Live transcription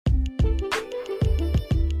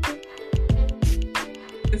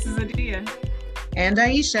This is Adia. And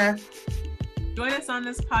Aisha. Join us on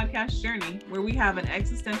this podcast journey where we have an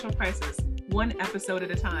existential crisis, one episode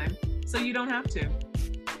at a time, so you don't have to.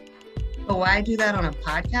 But why do that on a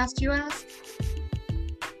podcast, you ask?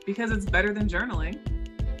 Because it's better than journaling.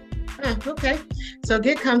 Okay. So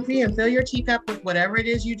get comfy and fill your teacup with whatever it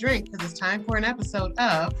is you drink, because it's time for an episode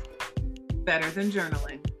of Better Than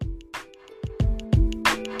Journaling.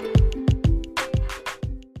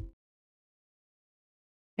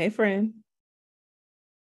 Hey, friend.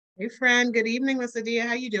 Hey, friend. Good evening, Miss Adia.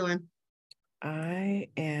 How you doing? I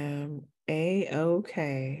am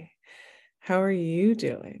A-okay. How are you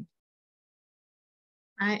doing?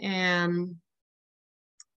 I am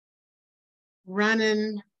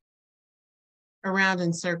running around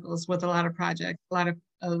in circles with a lot of projects, a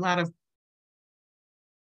lot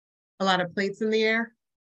of plates in the air.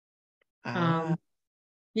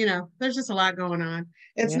 There's just a lot going on.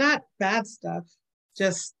 It's not bad stuff,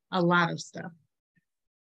 just a lot of stuff.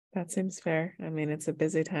 That seems fair. I mean, it's a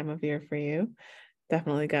busy time of year for you.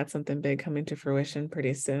 Definitely got something big coming to fruition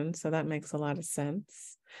pretty soon. So that makes a lot of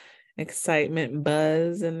sense. Excitement,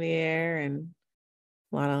 buzz in the air, and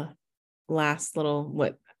a lot of last little,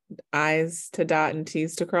 I's to dot and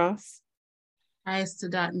T's to cross? I's to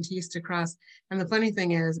dot and T's to cross. And the funny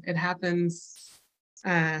thing is, it happens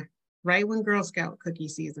right when Girl Scout cookie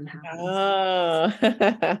season happens. Oh.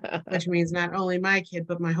 Which means not only my kid,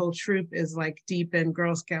 but my whole troop is like deep in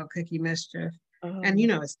Girl Scout cookie mischief. Oh. And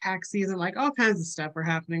it's tax season, like all kinds of stuff are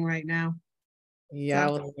happening right now. Yeah.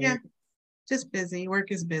 So, just busy.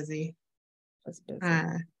 Work is busy. That's busy.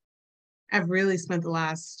 I've really spent the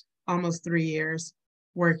last almost 3 years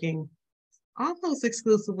working almost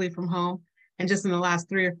exclusively from home. And just in the last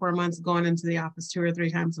 3 or 4 months, going into the office 2 or 3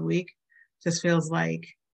 times a week just feels like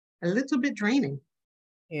a little bit draining.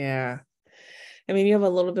 Yeah. I mean, you have a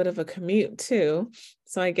little bit of a commute too.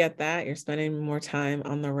 So I get that you're spending more time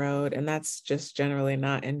on the road, and that's just generally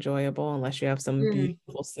not enjoyable unless you have some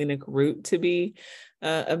beautiful scenic route to be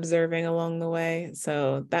observing along the way.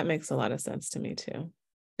 So that makes a lot of sense to me too.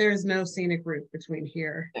 There is no scenic route between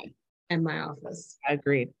here and my office.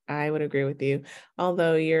 Agreed. I would agree with you.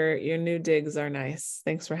 Although your new digs are nice.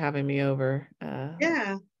 Thanks for having me over.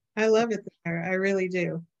 Yeah, I love it there. I really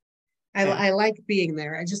do. I like being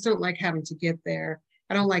there. I just don't like having to get there.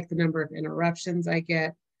 I don't like the number of interruptions I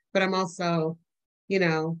get, but I'm also,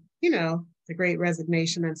 the great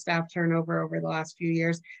resignation and staff turnover over the last few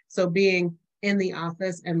years. So being in the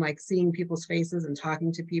office and like seeing people's faces and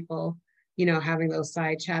talking to people, having those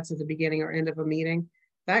side chats at the beginning or end of a meeting,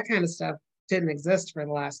 that kind of stuff didn't exist for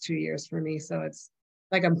the last 2 years for me. So it's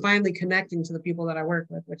like I'm finally connecting to the people that I work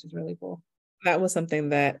with, which is really cool. That was something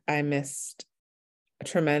that I missed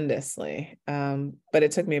tremendously. But it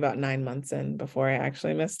took me about 9 months in before I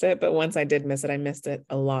actually missed it. But once I did miss it, I missed it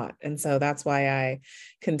a lot. And so that's why I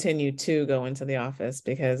continue to go into the office,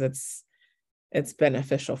 because it's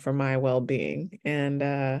beneficial for my well-being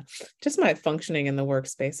and just my functioning in the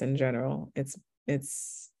workspace in general.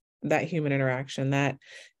 It's that human interaction, that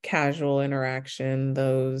casual interaction,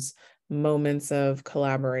 those moments of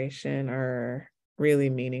collaboration are really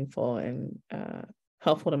meaningful and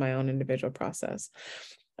helpful to my own individual process.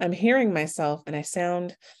 I'm hearing myself and I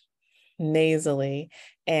sound nasally,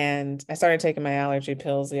 and I started taking my allergy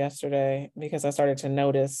pills yesterday because I started to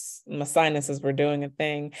notice my sinuses were doing a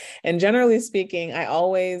thing. And generally speaking, I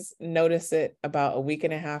always notice it about a week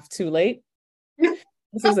and a half too late.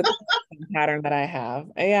 This is a pattern that I have.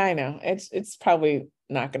 Yeah, I know. It's probably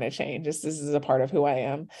not going to change. This is a part of who I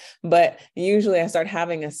am. But usually I start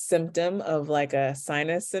having a symptom of like a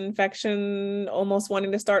sinus infection almost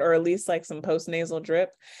wanting to start, or at least like some postnasal drip.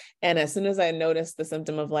 And as soon as I notice the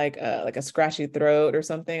symptom of like a scratchy throat or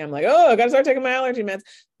something, I'm like, oh, I got to start taking my allergy meds.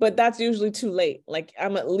 But that's usually too late. Like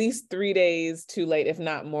I'm at least 3 days too late, if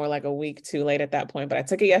not more, like a week too late at that point. But I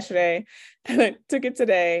took it yesterday and I took it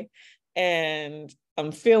today, and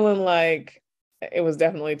I'm feeling like it was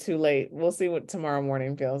definitely too late. We'll see what tomorrow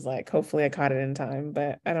morning feels like. Hopefully I caught it in time,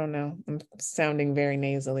 but I don't know. I'm sounding very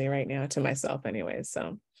nasally right now to myself anyway.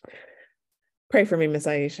 So pray for me, Miss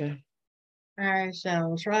Aisha. I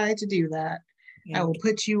shall try to do that. I will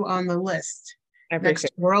put you on the list. I appreciate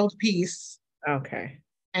next world peace. Okay.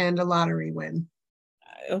 And a lottery win.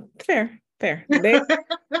 Fair.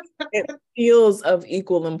 It feels of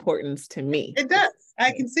equal importance to me. It does.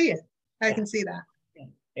 I can see it. I can see that.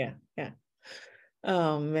 Yeah.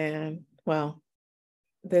 Oh man. Well,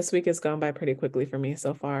 this week has gone by pretty quickly for me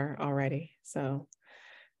so far already. So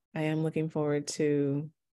I am looking forward to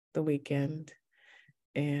the weekend.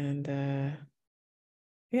 And I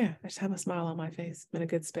just have a smile on my face. I'm in a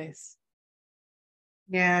good space.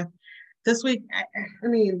 Yeah. this week, I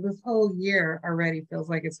mean, this whole year already feels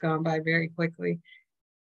like it's gone by very quickly.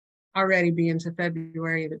 Already being to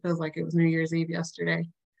February, it feels like it was New Year's Eve yesterday.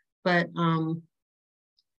 But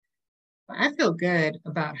I feel good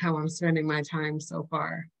about how I'm spending my time so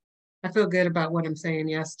far. I feel good about what I'm saying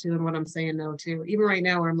yes to and what I'm saying no to. Even right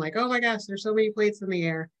now, where I'm like, oh my gosh, there's so many plates in the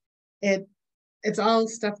air. It it's all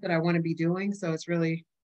stuff that I want to be doing, so it's really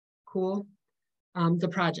cool. The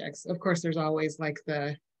projects, of course, there's always like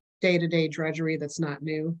the day-to-day drudgery that's not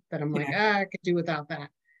new that I'm like, Yeah. I could do without that.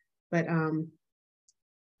 But I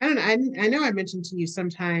don't know. I know I mentioned to you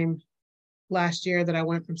sometime last year that I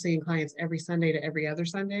went from seeing clients every Sunday to every other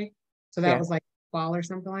Sunday. So that Yeah. was like fall or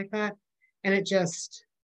something like that. And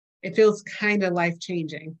it feels kind of life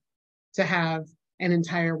changing to have an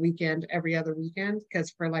entire weekend every other weekend.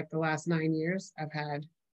 Because for like the last 9 years,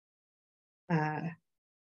 uh,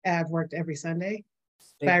 I've worked every Sunday.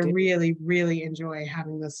 But I Big deal. really, really enjoy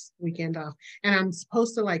having this weekend off. And I'm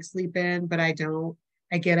supposed to like sleep in, but I don't.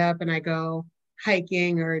 I get up and I go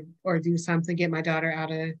hiking or do something, get my daughter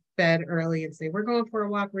out of bed early and say, we're going for a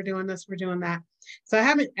walk, we're doing this, we're doing that. So I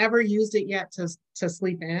haven't ever used it yet to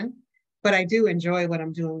sleep in, but I do enjoy what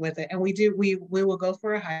I'm doing with it. And we will go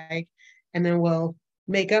for a hike and then we'll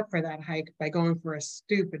make up for that hike by going for a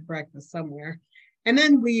stupid breakfast somewhere. And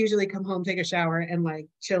then we usually come home, take a shower, and like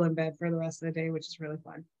chill in bed for the rest of the day, which is really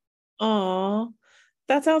fun. Oh,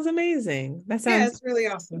 that sounds amazing. That Yeah, sounds it's really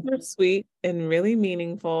awesome. super sweet and really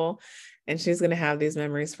meaningful. And she's going to have these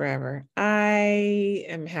memories forever. I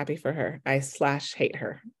am happy for her. I slash hate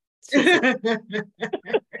her. She's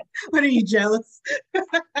What are you jealous?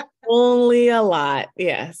 only a lot.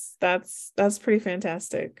 Yes, that's pretty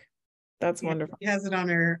fantastic. That's Yeah, wonderful. she has it on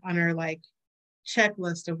her like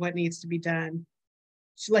checklist of what needs to be done.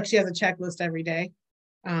 She has a checklist every day.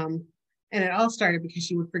 Um, and it all started because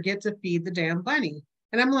she would forget to feed the damn bunny.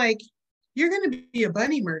 And I'm like, you're gonna be a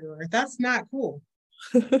bunny murderer. That's not cool.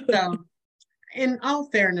 So in all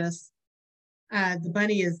fairness, the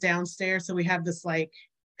bunny is downstairs. So we have this like,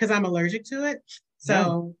 because I'm allergic to it.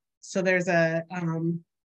 No. So there's a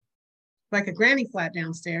like a granny flat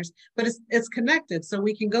downstairs, but it's connected, so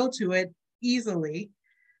we can go to it easily.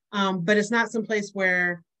 But it's not someplace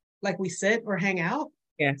where like we sit or hang out.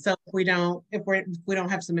 Yeah. So if we don't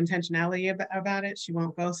have some intentionality about it, she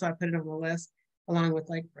won't go. So I put it on the list along with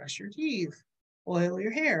like brush your teeth, oil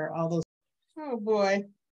your hair, all those. Oh boy.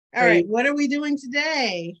 All Are right, you what are we doing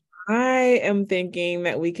today? I am thinking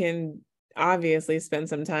that we can obviously spend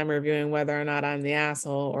some time reviewing whether or not I'm the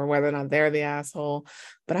asshole or whether or not they're the asshole.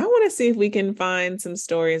 But I want to see if we can find some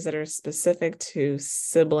stories that are specific to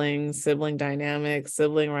siblings, sibling dynamics,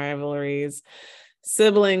 sibling rivalries,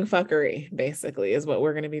 sibling fuckery, basically, is what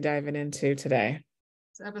we're going to be diving into today.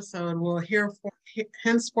 This episode will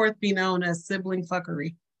henceforth be known as sibling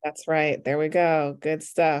fuckery. That's right. There we go. Good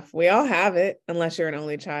stuff. We all have it, unless you're an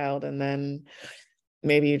only child, and then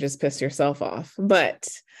maybe you just piss yourself off. But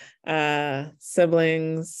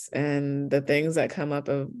siblings and the things that come up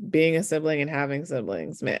of being a sibling and having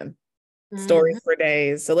siblings, man, stories Mhm. for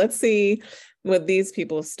days. So let's see what these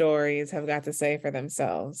people's stories have got to say for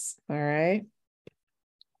themselves. All right.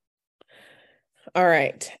 All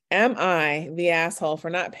right. Am I the asshole for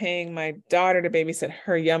not paying my daughter to babysit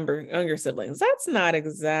her younger siblings? That's not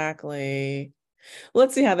exactly.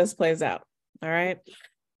 Let's see how this plays out. All right.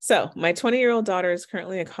 So, my 20-year-old daughter is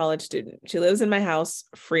currently a college student. She lives in my house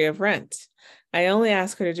free of rent. I only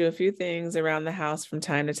ask her to do a few things around the house from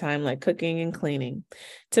time to time, like cooking and cleaning.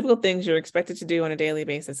 Typical things you're expected to do on a daily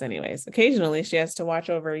basis, anyways. Occasionally, she has to watch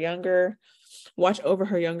over her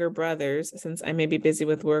younger brothers since I may be busy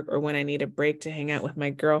with work or when I need a break to hang out with my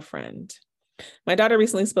girlfriend. My daughter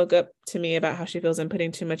recently spoke up to me about how she feels I'm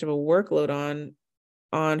putting too much of a workload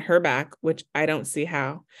on her back, which I don't see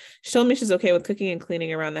how. She told me she's okay with cooking and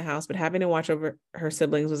cleaning around the house, but having to watch over her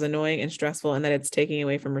siblings was annoying and stressful, and that it's taking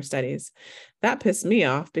away from her studies. That pissed me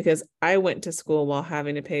off because I went to school while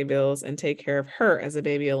having to pay bills and take care of her as a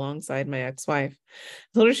baby alongside my ex-wife.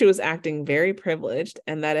 I told her she was acting very privileged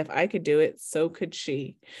and that if I could do it, so could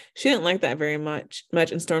she. She didn't like that very much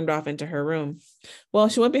and stormed off into her room. Well,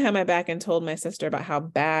 she went behind my back and told my sister about how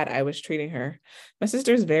bad I was treating her. My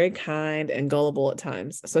sister is very kind and gullible at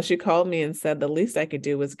times, so she called me and said the least I could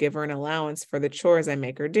do was give her an allowance for the chores I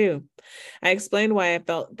make her do. I explained why I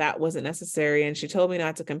felt that wasn't necessary, and she told me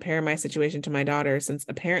not to compare my situation to my daughter, since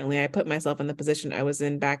apparently I put myself in the position I was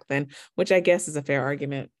in back then, which I guess is a fair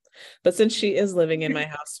argument. But since she is living in my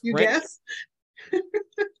house You rent, guess?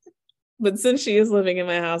 but since she is living in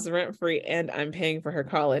my house rent free and I'm paying for her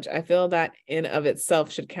college, I feel that in of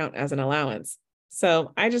itself should count as an allowance.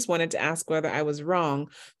 So I just wanted to ask whether I was wrong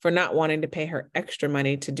for not wanting to pay her extra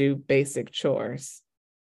money to do basic chores.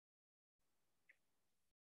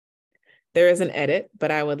 There is an edit,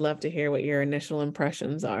 but I would love to hear what your initial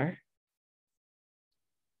impressions are.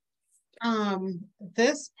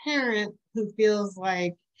 This parent who feels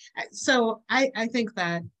like, so I think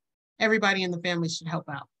that everybody in the family should help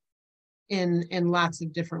out in lots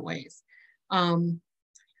of different ways.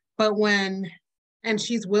 But and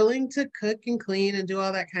she's willing to cook and clean and do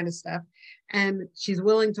all that kind of stuff. And she's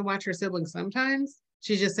willing to watch her siblings sometimes.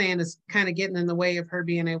 She's just saying it's kind of getting in the way of her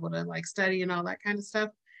being able to like study and all that kind of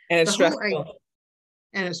stuff. And it's stressful.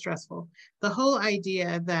 And it's stressful. The whole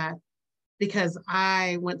idea that because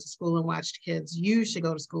I went to school and watched kids, you should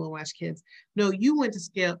go to school and watch kids. No, you went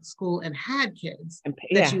to school and had kids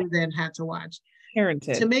that you then had to watch.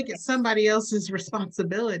 Parented. To make it somebody else's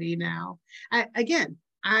responsibility now.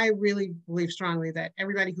 I really believe strongly that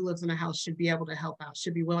everybody who lives in a house should be able to help out,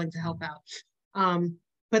 should be willing to help out.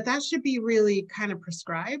 But that should be really kind of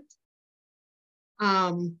prescribed.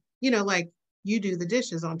 Like you do the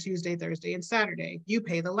dishes on Tuesday, Thursday, and Saturday. You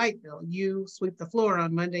pay the light bill. You sweep the floor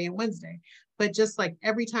on Monday and Wednesday. But just like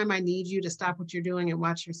every time I need you to stop what you're doing and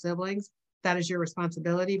watch your siblings, that is your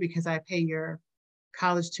responsibility because I pay your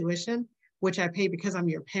college tuition, which I pay because I'm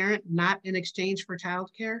your parent, not in exchange for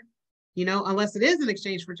childcare. Unless it is in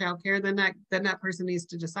exchange for childcare, then that person needs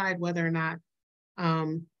to decide whether or not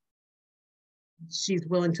she's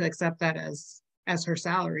willing to accept that as her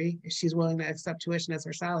salary. If she's willing to accept tuition as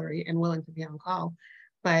her salary and willing to be on call.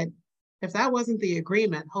 But if that wasn't the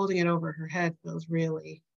agreement, holding it over her head feels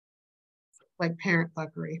really like parent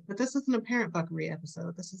fuckery. But this isn't a parent fuckery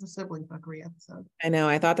episode. This is a sibling fuckery episode. I know.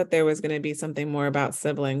 I thought that there was going to be something more about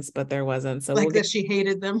siblings, but there wasn't. So that she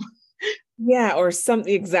hated them. Yeah, or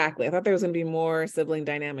something. Exactly. I thought there was going to be more sibling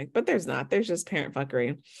dynamic, but there's not. There's just parent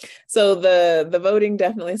fuckery. So the voting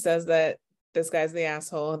definitely says that this guy's the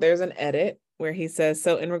asshole. There's an edit where he says,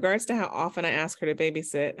 so in regards to how often I ask her to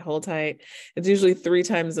babysit, hold tight, it's usually 3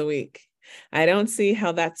 times a week. I don't see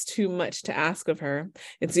how that's too much to ask of her.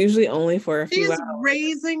 It's usually only for a few hours. She's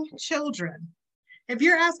raising children. If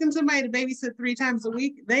you're asking somebody to babysit 3 times a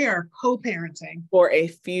week, they are co-parenting. For a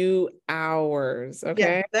few hours,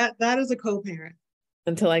 okay? Yeah, that is a co-parent.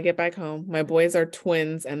 Until I get back home. My boys are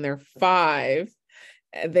twins and they're 5.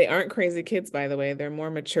 They aren't crazy kids, by the way. They're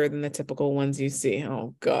more mature than the typical ones you see.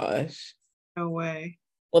 Oh, gosh. No way.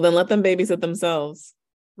 Well, then let them babysit themselves.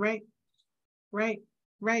 Right.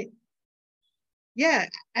 Yeah,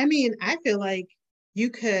 I mean, I feel like you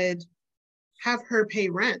could have her pay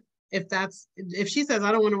rent. If she says,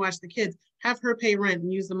 I don't want to watch the kids, have her pay rent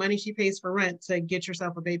and use the money she pays for rent to get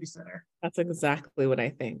yourself a babysitter. That's exactly what I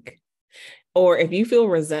think. Or if you feel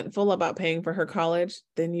resentful about paying for her college,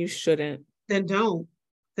 then you shouldn't. Then don't.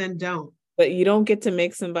 But you don't get to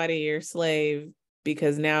make somebody your slave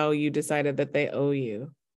because now you decided that they owe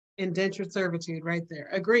you. Indentured servitude right there.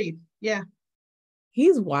 Agreed. Yeah.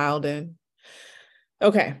 He's wildin'.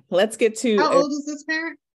 Okay, let's get to... How old is this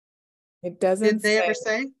parent? It doesn't Did they ever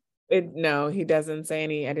say? No, he doesn't say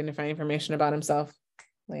any identifying information about himself.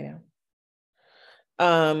 Lay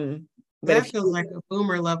down. That feels like a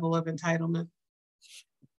boomer level of entitlement.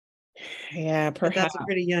 Yeah, perhaps. But that's a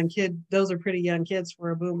pretty young kid. Those are pretty young kids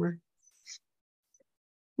for a boomer.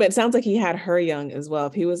 But it sounds like he had her young as well.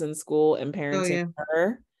 If he was in school and parenting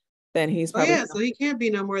her, then he's probably... so he can't be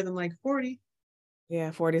no more than like 40.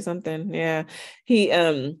 Yeah, 40 something. Yeah. He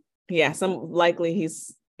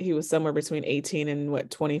he was somewhere between 18 and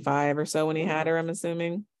 25 or so when he had her, I'm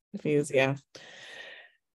assuming. If he was, yeah.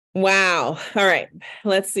 Wow. All right.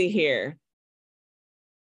 Let's see here.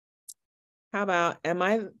 How about,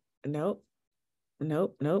 nope.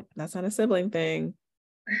 That's not a sibling thing.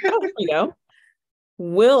 Oh, here we go.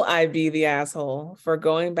 Will I be the asshole for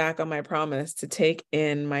going back on my promise to take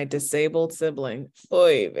in my disabled sibling?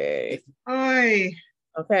 Oy vey. Oy.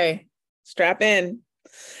 Okay, strap in.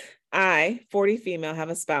 I, 40 female, have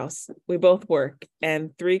a spouse. We both work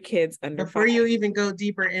and 3 kids under 5. Before you even go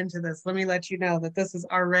deeper into this, let me let you know that this is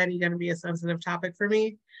already going to be a sensitive topic for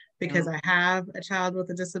me because I have a child with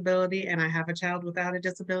a disability and I have a child without a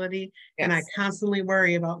disability. Yes. And I constantly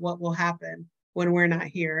worry about what will happen when we're not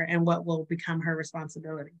here and what will become her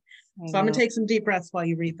responsibility. So I'm going to take some deep breaths while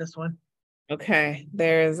you read this one. Okay.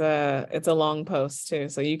 It's a long post too.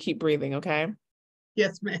 So you keep breathing. Okay.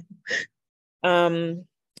 Yes, ma'am.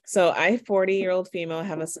 So I, 40-year-old female,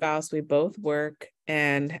 have a spouse. We both work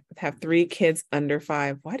and have 3 kids under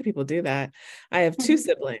 5. Why do people do that? I have 2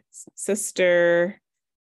 siblings, sister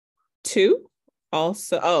 2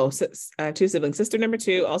 also, two siblings. Sister number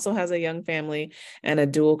two also has a young family and a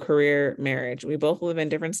dual career marriage. We both live in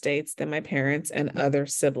different states than my parents and other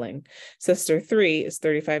sibling. Sister three is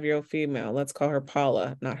 35-year-old female. Let's call her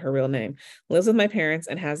Paula, not her real name. Lives with my parents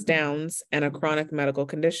and has Downs and a chronic medical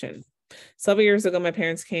condition. Several years ago, my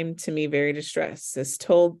parents came to me very distressed. Sis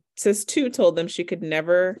two told them she could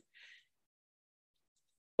never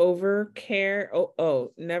never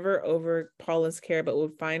over Paula's care, but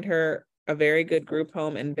would find her a very good group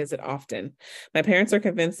home and visit often. My parents are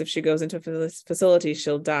convinced if she goes into a facility,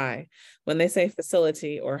 she'll die. When they say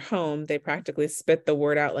facility or home, they practically spit the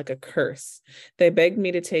word out like a curse. They begged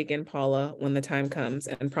me to take in Paula when the time comes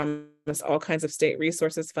and promised all kinds of state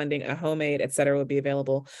resources, funding, a home aid, etc., would be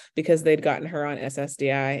available because they'd gotten her on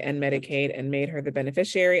SSDI and Medicaid and made her the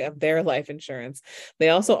beneficiary of their life insurance. They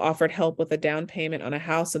also offered help with a down payment on a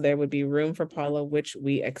house so there would be room for Paula, which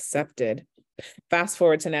we accepted. Fast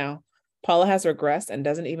forward to now. Paula has regressed and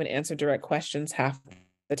doesn't even answer direct questions half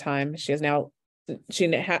the time. She now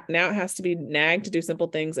has to be nagged to do simple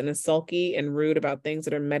things and is sulky and rude about things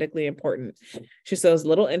that are medically important. She shows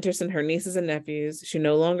little interest in her nieces and nephews. She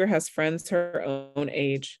no longer has friends her own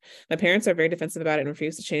age. My parents are very defensive about it and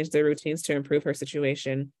refuse to change their routines to improve her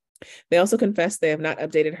situation. They also confess they have not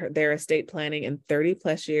updated their estate planning in 30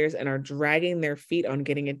 plus years and are dragging their feet on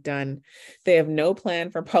getting it done. They have no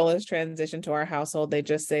plan for Paula's transition to our household. They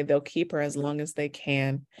just say they'll keep her as long as they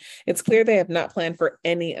can. It's clear they have not planned for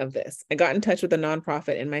any of this. I got in touch with a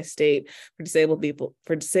nonprofit in my state for disabled people,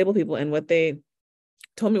 and what they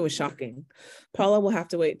told me was shocking. Paula will have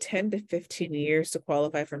to wait 10 to 15 years to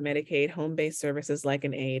qualify for Medicaid home-based services like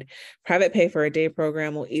an aid. Private pay for a day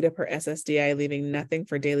program will eat up her SSDI, leaving nothing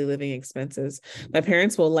for daily living expenses. My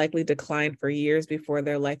parents will likely decline for years before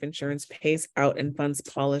their life insurance pays out and funds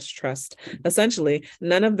Paula's trust. Essentially,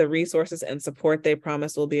 none of the resources and support they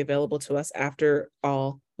promised will be available to us after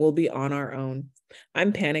all. We'll be on our own.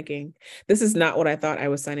 I'm panicking. This is not what I thought I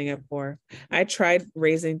was signing up for. I tried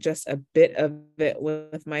raising just a bit of it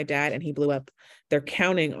with my dad and he blew up. They're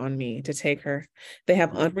counting on me to take her. They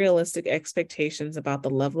have unrealistic expectations about the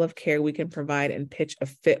level of care we can provide and pitch a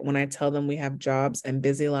fit when I tell them we have jobs and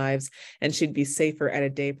busy lives and she'd be safer at a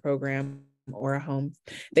day program or a home.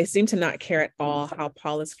 They seem to not care at all how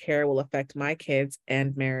Paula's care will affect my kids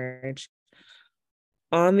and marriage.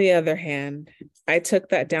 On the other hand, I took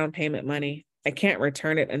that down payment money. I can't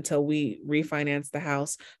return it until we refinance the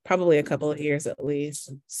house, probably a couple of years at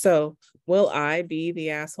least. So will I be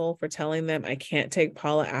the asshole for telling them I can't take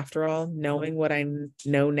Paula after all, knowing what I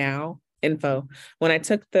know now? Info. When I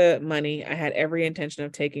took the money, I had every intention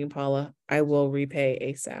of taking Paula. I will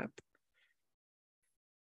repay ASAP.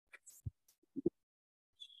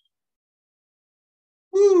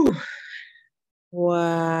 Ooh.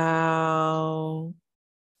 Wow.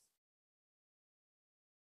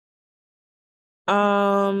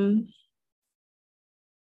 Um,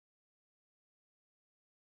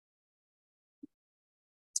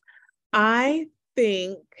 I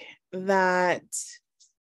think that,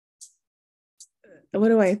 what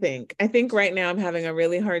do I think? I think right now I'm having a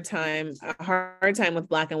really hard time with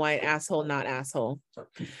black and white, asshole, not asshole.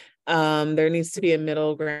 There needs to be a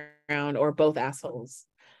middle ground or both assholes.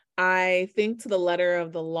 I think to the letter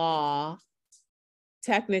of the law,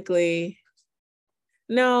 technically,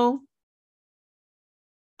 no,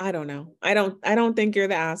 I don't know. I don't think you're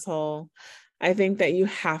the asshole. I think that you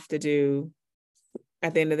have to do,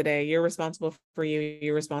 at the end of the day, you're responsible for you,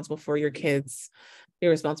 you're responsible for your kids, you're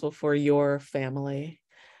responsible for your family.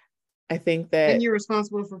 I think that. And you're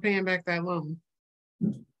responsible for paying back that loan.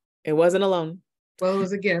 It wasn't a loan. Well, it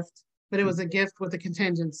was a gift, but it was a gift with a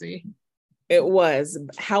contingency. It was.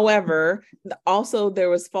 However, also there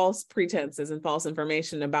was false pretenses and false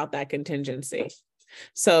information about that contingency.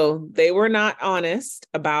 So they were not honest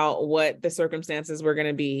about what the circumstances were going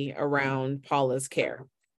to be around Paula's care.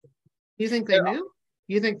 You think they knew?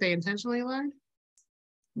 You think they intentionally lied?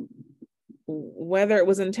 Whether it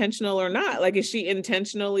was intentional or not, like, is she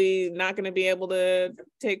intentionally not going to be able to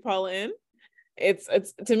take Paula in? It's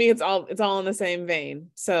to me, it's all in the same vein.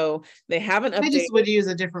 So they haven't updated. I just would use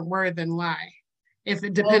a different word than lie,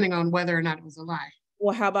 depending on whether or not it was a lie.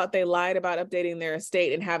 Well, how about they lied about updating their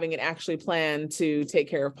estate and having it actually planned to take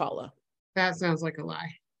care of Paula? That sounds like a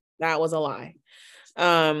lie. That was a lie.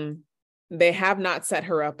 They have not set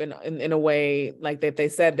her up in a way like that they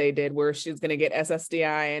said they did, where she's going to get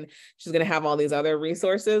SSDI and she's going to have all these other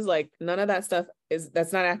resources. Like, none of that stuff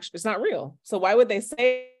that's not actually, it's not real. So why would they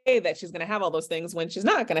say that she's going to have all those things when she's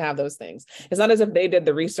not going to have those things? It's not as if they did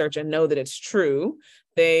the research and know that it's true.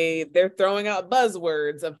 They're throwing out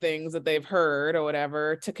buzzwords of things that they've heard or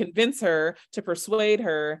whatever to convince her, to persuade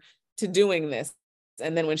her to doing this.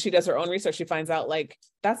 And then when she does her own research, she finds out like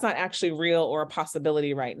that's not actually real or a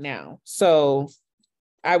possibility right now. So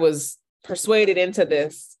I was persuaded into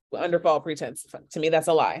this under false pretense. To me, that's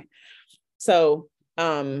a lie. So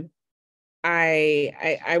I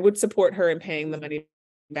would support her in paying the money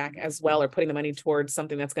back as well, or putting the money towards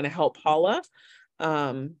something that's going to help Paula.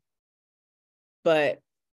 But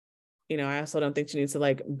you know, I also don't think she needs to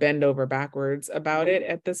like bend over backwards about it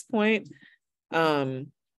at this point.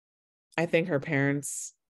 I think her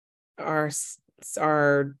parents are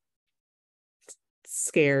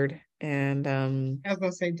scared and I was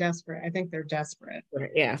gonna say desperate. I think they're desperate.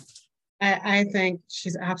 yeah. I think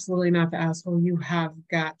she's absolutely not the asshole. You have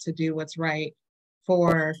got to do what's right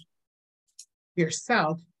for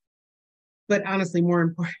yourself, but honestly,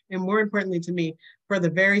 more importantly to me, for the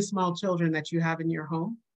very small children that you have in your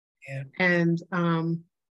home. Yeah. And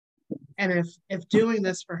if doing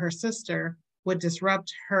this for her sister would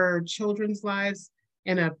disrupt her children's lives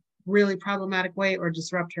in a really problematic way, or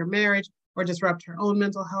disrupt her marriage, or disrupt her own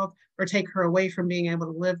mental health, or take her away from being able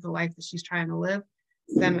to live the life that she's trying to live,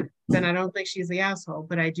 then I don't think she's the asshole,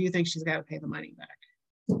 but I do think she's got to pay the money back.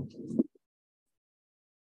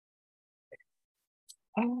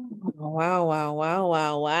 Oh,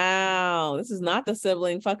 wow. This is not the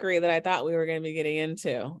sibling fuckery that I thought we were going to be getting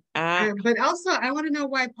into. But also, I want to know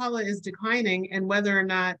why Paula is declining, and whether or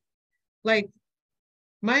not, like,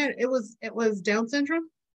 it was Down syndrome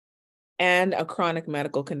and a chronic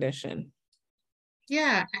medical condition.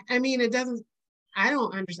 Yeah, I mean, I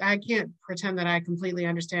don't understand. I can't pretend that I completely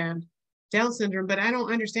understand Down syndrome, but I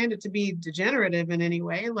don't understand it to be degenerative in any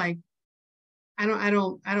way. Like, I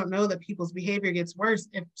don't know that people's behavior gets worse.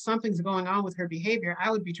 If something's going on with her behavior,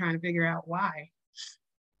 I would be trying to figure out why.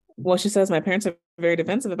 Well, she says my parents are very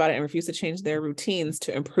defensive about it and refuse to change their routines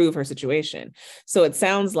to improve her situation. So it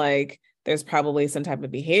sounds like there's probably some type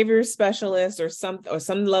of behavior specialist or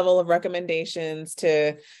some level of recommendations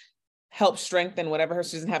to help strengthen whatever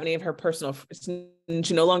she doesn't have any of her personal.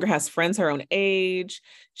 She no longer has friends her own age.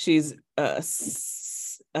 She's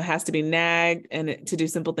has to be nagged and to do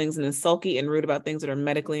simple things, and is sulky and rude about things that are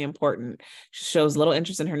medically important. She shows little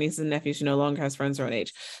interest in her nieces and nephews. She no longer has friends her own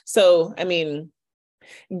age. So, I mean,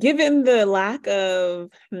 given the lack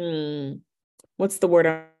of, what's the word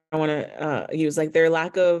I want to use? Like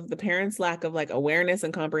the parents' lack of like awareness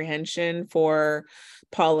and comprehension for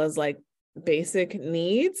Paula's like basic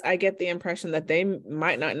needs, I get the impression that they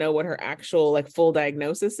might not know what her actual like full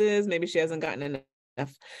diagnosis is. Maybe she hasn't gotten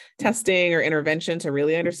enough testing or intervention to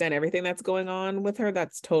really understand everything that's going on with her.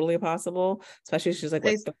 That's totally possible, especially she's like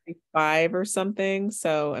what, 35 or something.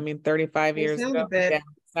 So I mean, 35 years ago,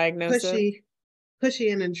 diagnosis.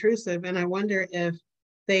 Pushy and intrusive. And I wonder if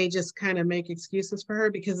they just kind of make excuses for her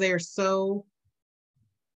because they are so,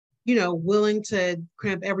 willing to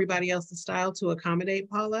cramp everybody else's style to accommodate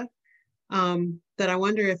Paula. That I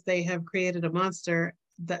wonder if they have created a monster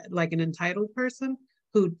that, like, an entitled person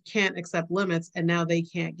who can't accept limits, and now they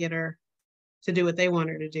can't get her to do what they want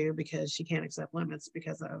her to do because she can't accept limits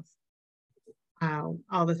because of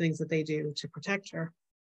all the things that they do to protect her.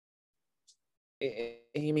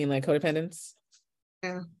 You mean like codependence?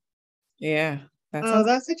 Yeah.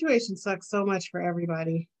 That situation sucks so much for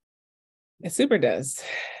everybody. It super does.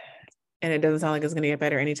 And it doesn't sound like it's going to get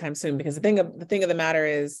better anytime soon, because the thing of the matter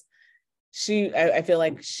is, I feel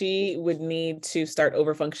like she would need to start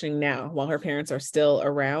overfunctioning now while her parents are still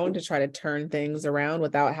around to try to turn things around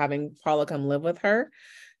without having Paula come live with her,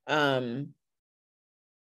 to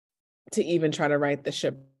even try to right the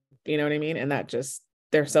ship. You know what I mean? And that just,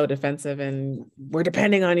 they're so defensive and we're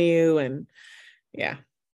depending on you. And yeah.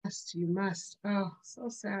 Yes, you must. Oh, so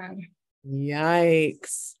sad.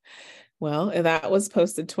 Yikes. Well, that was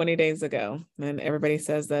posted 20 days ago and everybody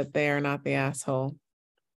says that they are not the asshole.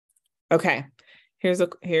 Okay,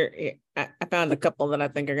 I found a couple that I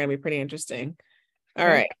think are going to be pretty interesting. All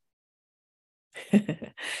right.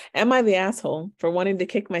 Am I the asshole for wanting to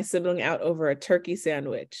kick my sibling out over a turkey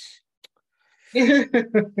sandwich?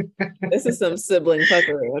 This is some sibling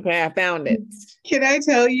fuckery. Okay, I found it. Can I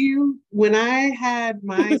tell you, when I had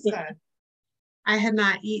my son, I had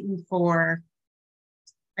not eaten I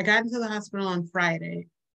got into the hospital on Friday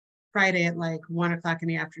at like 1:00 in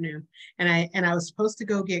the afternoon. And I was supposed to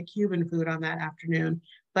go get Cuban food on that afternoon,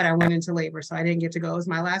 but I went into labor. So I didn't get to go. It was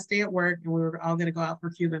my last day at work and we were all going to go out for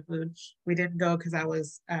Cuban food. We didn't go because I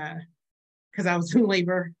was in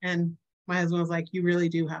labor, and my husband was like, you really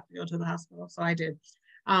do have to go to the hospital. So I did.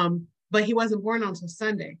 But he wasn't born until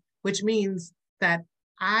Sunday, which means that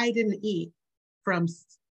I didn't eat from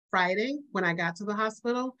Friday when I got to the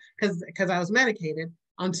hospital because I was medicated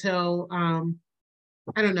until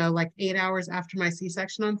I don't know, like 8 hours after my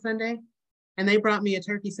C-section on Sunday. and they brought me a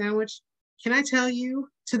turkey sandwich. Can I tell you,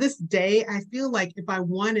 to this day, I feel like if I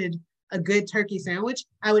wanted a good turkey sandwich,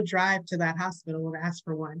 I would drive to that hospital and ask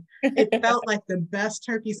for one. It felt like the best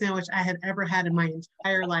turkey sandwich I had ever had in my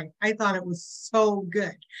entire life. I thought it was so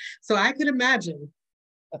good. So I could imagine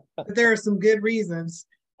that there are some good reasons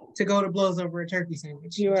to go to blows over a turkey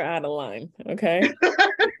sandwich. You are out of line. Okay.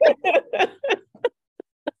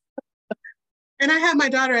 And I had my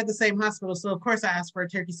daughter at the same hospital, so of course I asked for a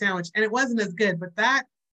turkey sandwich, and it wasn't as good. But that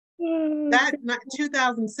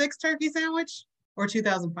 2006 turkey sandwich, or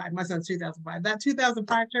 2005, my son's 2005. That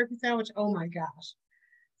 2005 turkey sandwich, oh my goch,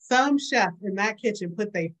 some chef in that kitchen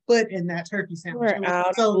put their foot in that turkey sandwich. We're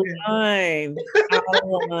out so of line. Out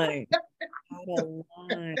of line. Out of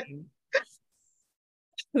line.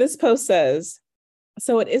 This post says,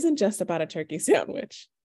 so it isn't just about a turkey sandwich.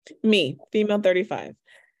 Me, female 35,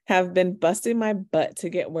 have been busting my butt to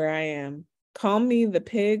get where I am. Call me the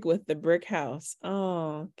pig with the brick house.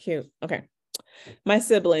 Oh, cute. Okay. My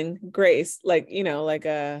sibling, Grace, like, you know, like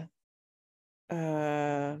a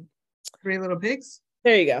Three Little Pigs.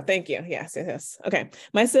 There you go. Thank you. Yes. Okay.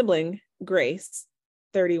 My sibling, Grace,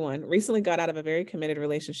 31, recently got out of a very committed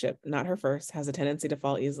relationship. Not her first, has a tendency to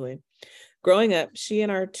fall easily. Growing up, she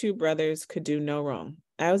and our two brothers could do no wrong.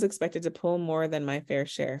 I was expected to pull more than my fair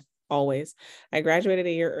share, always. I graduated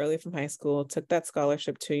a year early from high school, took that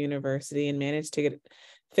scholarship to university, and managed to get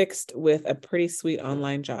fixed with a pretty sweet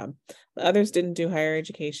online job. The others didn't do higher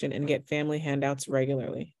education and get family handouts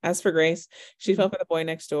regularly. As for Grace, she fell for the boy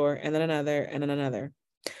next door, and then another, and then another.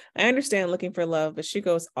 I understand looking for love, but she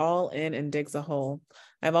goes all in and digs a hole.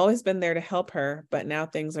 I've always been there to help her, but now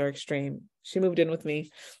things are extreme. She moved in with me,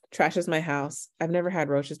 trashes my house. I've never had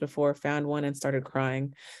roaches before, found one and started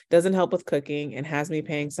crying. Doesn't help with cooking and has me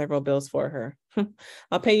paying several bills for her.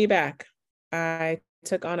 I'll pay you back. I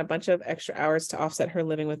took on a bunch of extra hours to offset her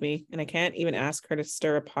living with me, and I can't even ask her to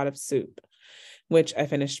stir a pot of soup, which I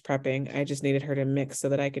finished prepping. I just needed her to mix so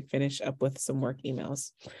that I could finish up with some work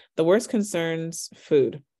emails. The worst concerns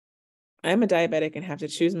food. I'm a diabetic and have to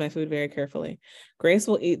choose my food very carefully. Grace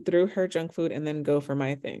will eat through her junk food and then go for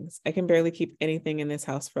my things. I can barely keep anything in this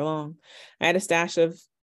house for long. I had a stash of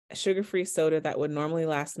sugar-free soda that would normally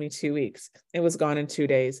last me 2 weeks. It was gone in 2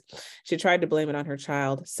 days. She tried to blame it on her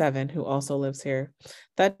child, 7, who also lives here.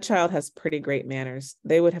 That child has pretty great manners.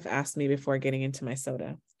 They would have asked me before getting into my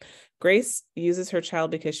soda. Grace uses her child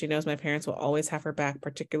because she knows my parents will always have her back,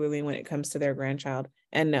 particularly when it comes to their grandchild.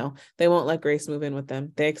 And no, they won't let Grace move in with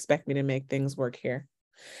them. They expect me to make things work here.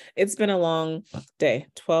 It's been a long day,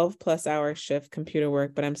 12 plus hour shift computer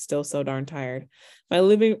work, but I'm still so darn tired. My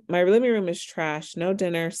living room is trash, no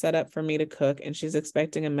dinner set up for me to cook, and she's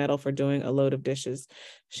expecting a medal for doing a load of dishes.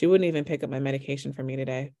 She wouldn't even pick up my medication for me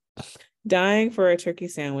today. Dying for a turkey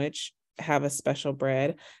sandwich, have a special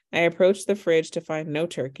bread. I approached the fridge to find no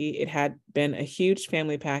turkey. It had been a huge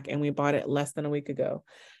family pack and we bought it less than a week ago.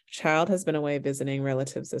 Child has been away visiting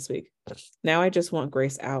relatives this week. Now I just want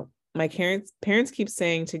Grace out. My parents keep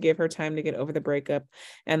saying to give her time to get over the breakup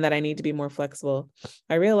and that I need to be more flexible.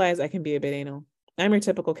 I realize I can be a bit anal. I'm your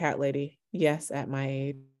typical cat lady. Yes, at my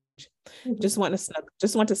age. Just want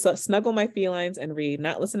to snuggle my felines and read,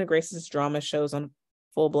 not listen to Grace's drama shows on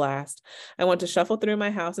full blast. I want to shuffle through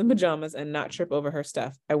my house in pajamas and not trip over her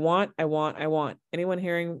stuff. I want. Anyone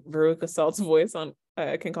hearing Veruca Salt's voice on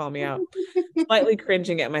can call me out. Slightly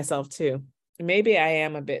cringing at myself too. Maybe I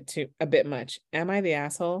am a bit much. Am I the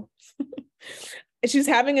asshole? She's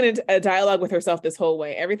having a dialogue with herself this whole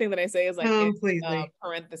way. Everything that I say is like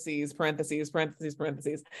parentheses.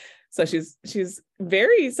 So she's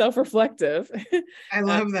very self-reflective. I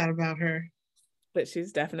love that about her. But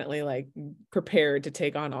she's definitely like prepared to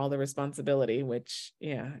take on all the responsibility, which,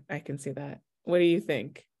 yeah, I can see that. What do you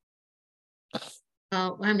think?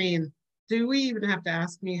 I mean, do we even have to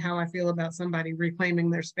ask me how I feel about somebody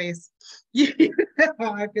reclaiming their space? You know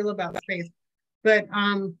how I feel about space. But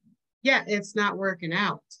yeah, it's not working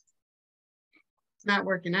out. It's not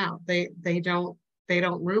working out. They don't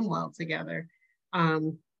room well together.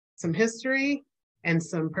 Some history and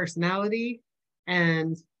some personality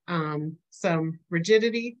and some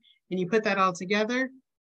rigidity, and you put that all together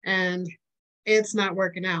and it's not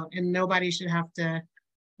working out, and nobody should have to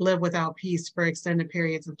live without peace for extended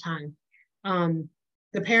periods of time.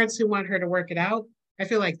 The parents who want her to work it out, I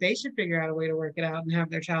feel like they should figure out a way to work it out and have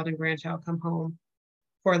their child and grandchild come home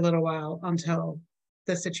for a little while until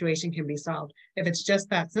the situation can be solved. If it's just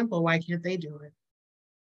that simple, why can't they do it?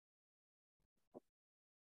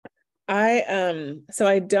 So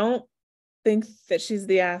I don't think that she's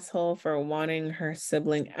the asshole for wanting her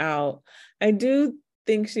sibling out. I do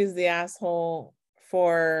think she's the asshole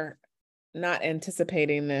for not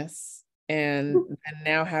anticipating this and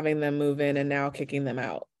now having them move in and now kicking them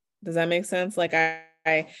out. Does that make sense? Like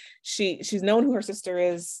she's known who her sister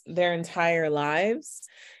is their entire lives,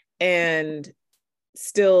 and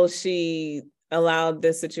still she allowed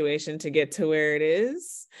this situation to get to where it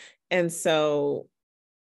is. And so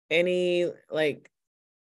any I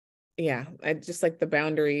just like the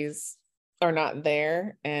boundaries are not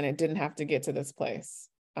there, and it didn't have to get to this place.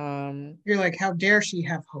 You're like, how dare she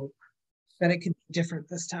have hope that it could be different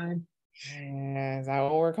this time? Is that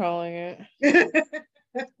what we're calling it?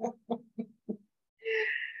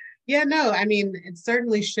 Yeah, no, I mean, it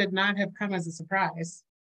certainly should not have come as a surprise.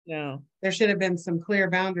 No. There should have been some clear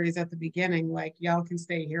boundaries at the beginning, like y'all can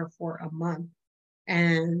stay here for a month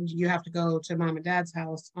and you have to go to mom and dad's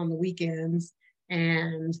house on the weekends,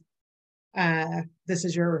 and this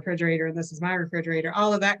is your refrigerator and this is my refrigerator.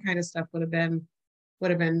 All of that kind of stuff would have been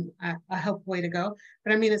a helpful way to go.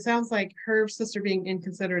 But I mean, it sounds like her sister being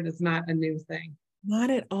inconsiderate is not a new thing.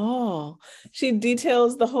 Not at all. She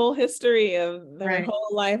details the whole history of her Right. whole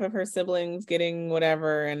life of her siblings getting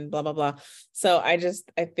whatever and blah blah blah. So I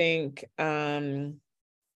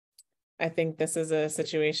think this is a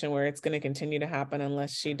situation where it's going to continue to happen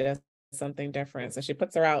unless she does something different. So she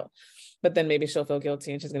puts her out, but then maybe she'll feel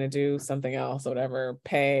guilty and she's going to do something else, or whatever,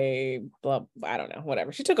 pay, blah, I don't know,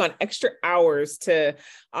 whatever. She took on extra hours to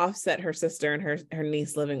offset her sister and her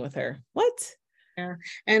niece living with her. What? Yeah.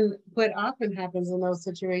 And what often happens in those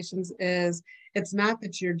situations is it's not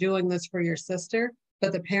that you're doing this for your sister,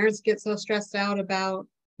 but the parents get so stressed out about,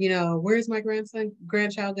 where's my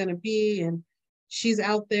grandchild going to be? And she's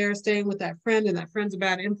out there staying with that friend, and that friend's a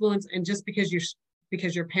bad influence. And just because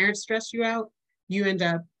your parents stress you out, you end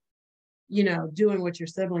up, doing what your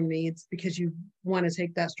sibling needs because you want to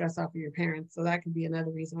take that stress off of your parents. So that could be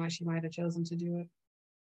another reason why she might have chosen to do it.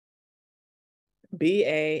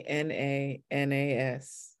 BANANAS.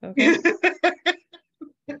 Okay.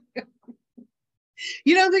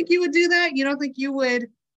 You don't think you would do that? You don't think you would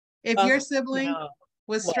if your sibling no.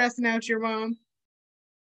 was stressing out your mom?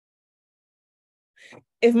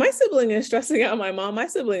 If my sibling is stressing out my mom, my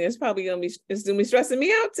sibling is probably gonna be stressing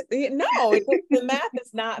me out. No, the math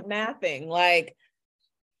is not mathing. Like,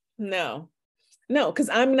 no, because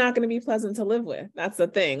I'm not going to be pleasant to live with. That's the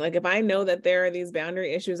thing. Like, if I know that there are these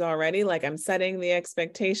boundary issues already, like I'm setting the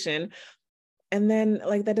expectation, and then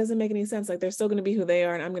like that doesn't make any sense. Like they're still going to be who they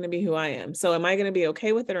are, and I'm going to be who I am. So am I going to be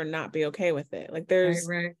okay with it or not be okay with it? Like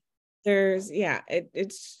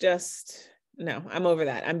it's just. No, I'm over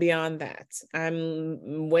that. I'm beyond that.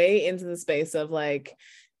 I'm way into the space of like,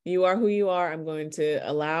 you are who you are. I'm going to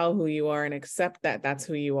allow who you are and accept that that's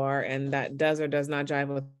who you are. And that does or does not jive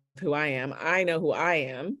with who I am. I know who I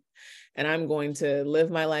am, and I'm going to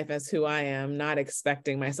live my life as who I am, not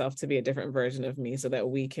expecting myself to be a different version of me so that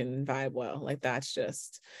we can vibe well. Like that's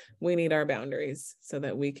just, we need our boundaries so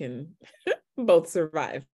that we can both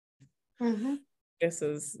survive. Mm-hmm. This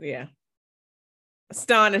is,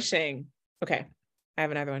 astonishing. Okay, I have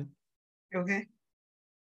another one. Okay.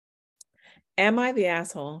 Am I the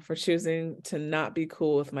asshole for choosing to not be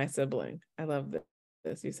cool with my sibling? I love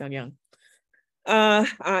this. You sound young.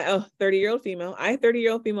 30-year-old female.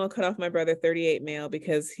 30-year-old female cut off my brother, 38 male,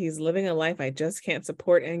 because he's living a life I just can't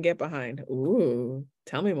support and get behind. Ooh,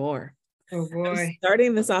 tell me more. Oh boy. I'm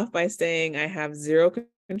starting this off by saying I have zero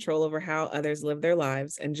control over how others live their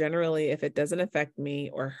lives, and generally, if it doesn't affect me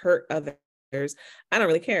or hurt others, I don't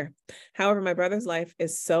really care. However, my brother's life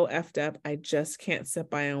is so effed up, I just can't sit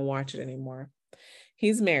by and watch it anymore.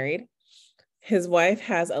 He's married. His wife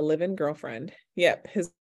has a live-in girlfriend. Yep,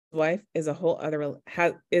 his wife is in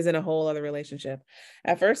a whole other relationship.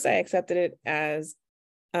 At first, I accepted it as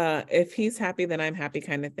if he's happy, then I'm happy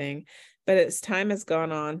kind of thing. But as time has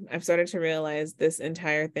gone on, I've started to realize this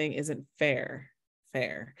entire thing isn't fair.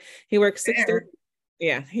 He works 6 days.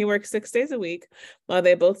 Yeah, he works 6 days a week while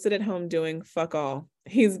they both sit at home doing fuck all.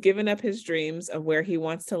 He's given up his dreams of where he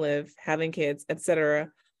wants to live, having kids, etc.,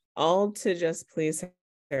 all to just please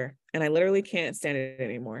her. And I literally can't stand it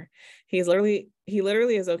anymore. He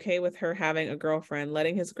literally is okay with her having a girlfriend,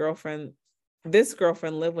 letting this girlfriend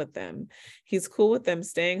live with them. He's cool with them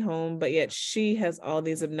staying home, but yet she has all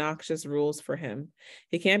these obnoxious rules for him.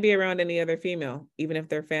 He can't be around any other female, even if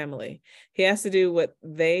they're family. He has to do what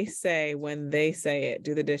they say when they say it,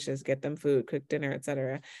 do the dishes, get them food, cook dinner,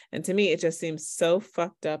 etc. And to me, it just seems so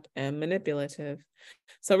fucked up and manipulative.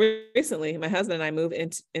 So recently, my husband and I moved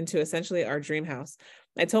into essentially our dream house.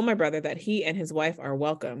 I told my brother that he and his wife are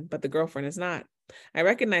welcome, but the girlfriend is not. I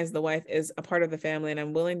recognize the wife is a part of the family, and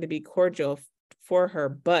I'm willing to be cordial for her,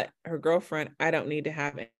 but her girlfriend, I don't need to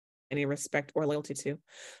have any respect or loyalty to.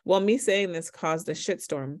 Well, me saying this caused a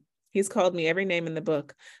shitstorm. He's called me every name in the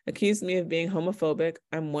book, accused me of being homophobic.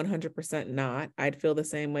 I'm 100% not. I'd feel the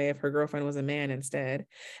same way if her girlfriend was a man instead,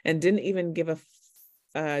 and didn't even give a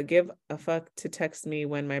fuck to text me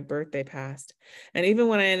when my birthday passed. And even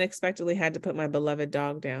when I unexpectedly had to put my beloved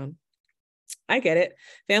dog down. I get it.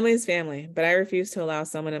 Family is family, but I refuse to allow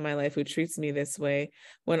someone in my life who treats me this way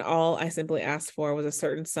when all I simply asked for was a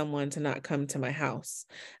certain someone to not come to my house.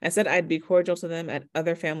 I said I'd be cordial to them at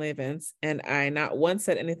other family events, and I not once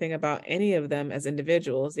said anything about any of them as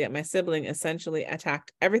individuals, yet my sibling essentially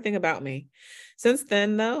attacked everything about me. Since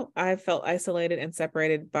then, though, I've felt isolated and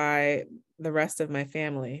separated by the rest of my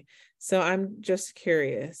family. So I'm just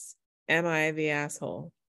curious, am I the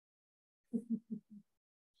asshole?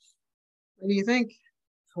 What do you think?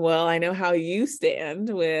 Well, I know how you stand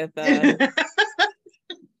with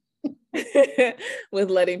with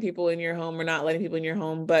letting people in your home or not letting people in your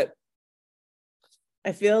home, but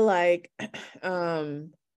I feel like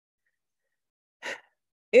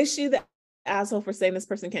is she the asshole for saying this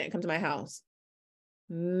person can't come to my house?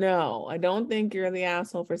 No, I don't think you're the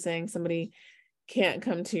asshole for saying somebody can't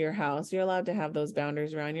come to your house. You're allowed to have those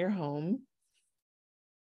boundaries around your home.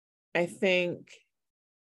 I think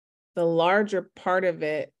the larger part of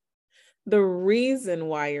it, the reason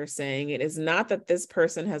why you're saying it is not that this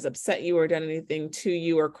person has upset you or done anything to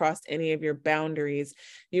you or crossed any of your boundaries.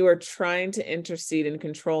 You are trying to intercede and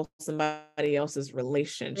control somebody else's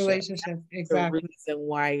relationship. Exactly. The reason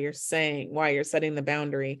why you're setting the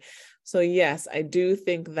boundary. So yes, I do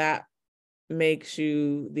think that makes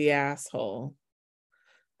you the asshole.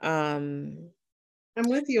 I'm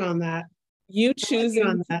with you on that. You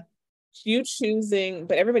choosing,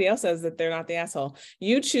 but everybody else says that they're not the asshole.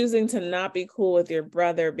 You choosing to not be cool with your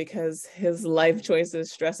brother because his life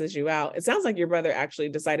choices stresses you out. It sounds like your brother actually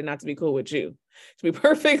decided not to be cool with you. To be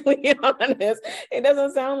perfectly honest, it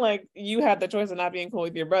doesn't sound like you had the choice of not being cool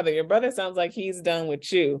with your brother. Your brother sounds like he's done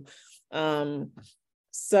with you.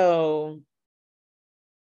 So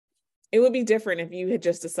it would be different if you had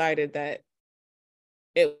just decided that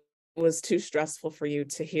it was too stressful for you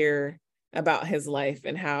to hear about his life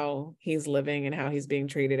and how he's living and how he's being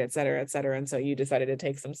treated, et cetera, et cetera. And so you decided to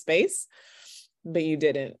take some space, but you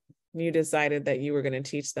didn't. You decided that you were going to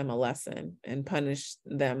teach them a lesson and punish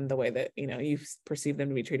them the way that, you perceive them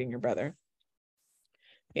to be treating your brother.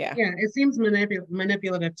 Yeah. Yeah, it seems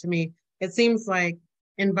manipulative to me. It seems like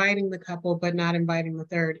inviting the couple but not inviting the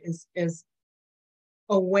third is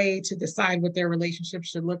a way to decide what their relationship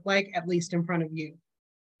should look like, at least in front of you.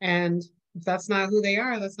 And if that's not who they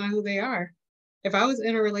are, that's not who they are. If I was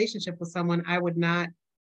in a relationship with someone, I would not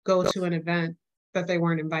go to an event that they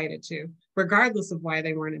weren't invited to, regardless of why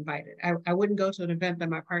they weren't invited. I wouldn't go to an event that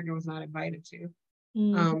my partner was not invited to.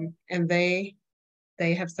 And they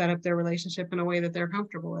have set up their relationship in a way that they're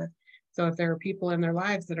comfortable with. So if there are people in their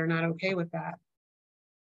lives that are not okay with that,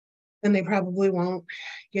 then they probably won't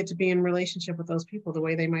get to be in relationship with those people the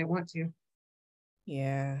way they might want to.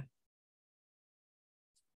 Yeah.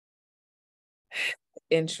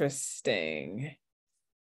 Interesting.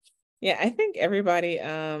 Yeah, I think everybody,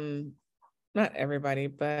 not everybody,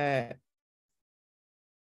 but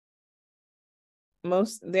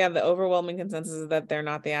the overwhelming consensus is that they're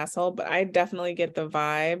not the asshole. But I definitely get the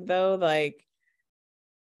vibe though, like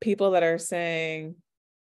people that are saying,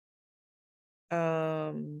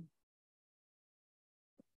 yeah,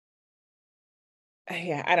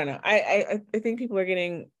 I don't know. I think people are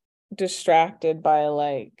getting distracted by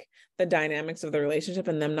like the dynamics of the relationship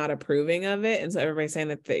and them not approving of it. And so everybody's saying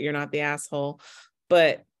that you're not the asshole,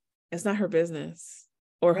 but it's not her business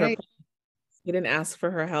or her. He didn't ask for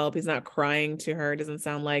her help. He's not crying to her. It doesn't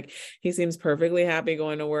sound like he seems perfectly happy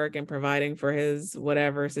going to work and providing for his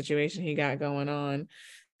whatever situation he got going on.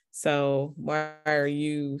 So why are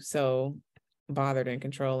you so bothered and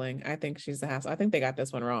controlling? I think she's the hassle. I think they got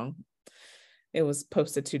this one wrong. It was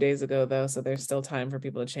posted 2 days ago, though, so there's still time for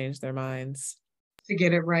people to change their minds. To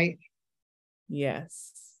get it right.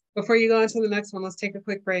 Yes. Before you go on to the next one, let's take a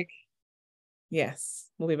quick break. Yes,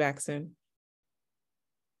 we'll be back soon.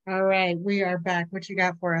 All right, we are back. What you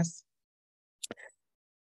got for us?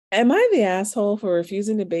 Am I the asshole for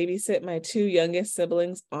refusing to babysit my 2 youngest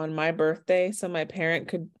siblings on my birthday so my parent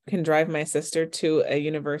can drive my sister to a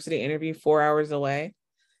university interview 4 hours away?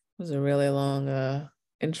 It was a really long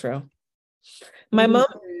intro. My mom.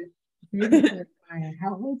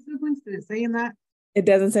 How old siblings? Did it say in that? It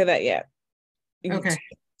doesn't say that yet. Okay.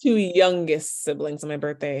 2 youngest siblings on my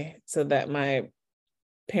birthday so that my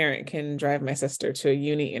parent can drive my sister to a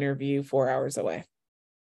uni interview 4 hours away.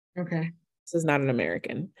 Okay. This is not an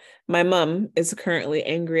American. My mom is currently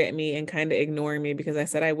angry at me and kind of ignoring me because I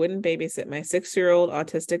said I wouldn't babysit my 6-year-old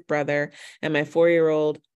autistic brother and my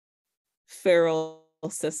 4-year-old feral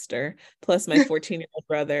sister, plus my 14-year-old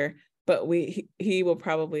brother. But he will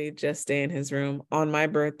probably just stay in his room on my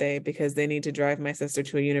birthday because they need to drive my sister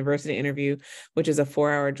to a university interview, which is a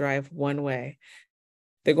 4-hour drive one way.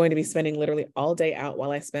 They're going to be spending literally all day out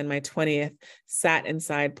while I spend my 20th sat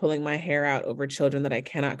inside pulling my hair out over children that I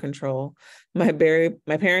cannot control. My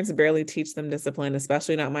parents barely teach them discipline,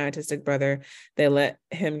 especially not my autistic brother. They let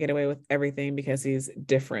him get away with everything because he's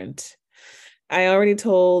different. I already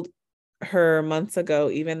told her months ago,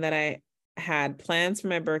 even that I had plans for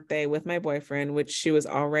my birthday with my boyfriend, which she was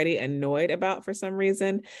already annoyed about for some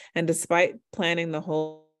reason. And despite planning the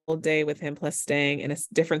whole day with him, plus staying in a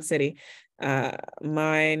different city,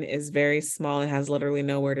 mine is very small and has literally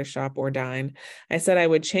nowhere to shop or dine. I said I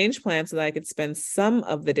would change plans so that I could spend some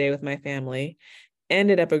of the day with my family.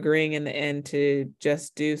 Ended up agreeing in the end to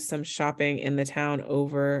just do some shopping in the town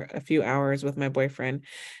over a few hours with my boyfriend.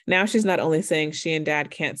 Now she's not only saying she and dad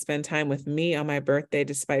can't spend time with me on my birthday,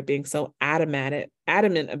 despite being so adamant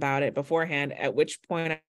about it beforehand, at which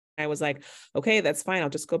point I was like, okay, that's fine. I'll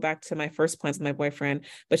just go back to my first plans with my boyfriend.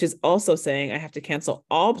 But she's also saying I have to cancel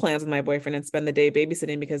all plans with my boyfriend and spend the day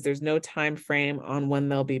babysitting because there's no time frame on when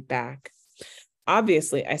they'll be back.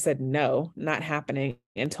 Obviously, I said no, not happening,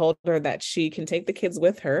 and told her that she can take the kids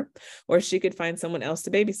with her or she could find someone else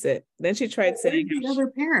to babysit. Then she tried saying the other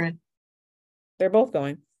parent. They're both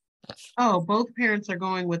going. Oh, both parents are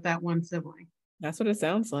going with that one sibling. That's what it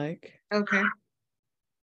sounds like. Okay.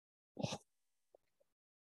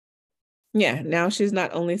 Yeah, now she's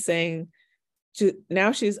not only saying she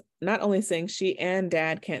and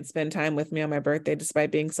dad can't spend time with me on my birthday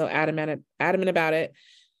despite being so adamant about it.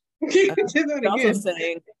 Also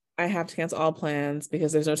saying I have to cancel all plans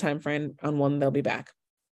because there's no time frame on when they'll be back.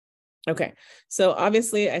 Okay, so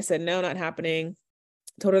obviously I said no, not happening.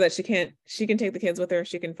 Told her that she can take the kids with her.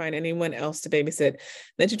 She can find anyone else to babysit.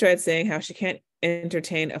 Then she tried saying how she can't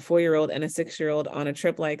entertain a 4-year-old and a 6-year-old on a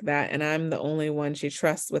trip like that. And I'm the only one she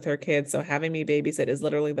trusts with her kids. So having me babysit is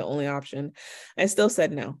literally the only option. I still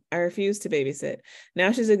said no. I refuse to babysit.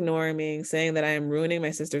 Now she's ignoring me, saying that I am ruining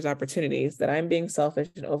my sister's opportunities, that I'm being selfish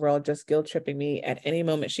and overall just guilt tripping me at any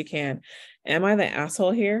moment she can. Am I the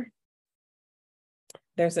asshole here?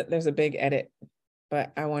 There's a big edit,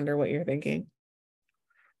 but I wonder what you're thinking.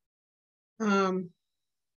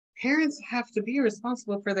 Parents have to be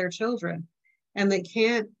responsible for their children, and they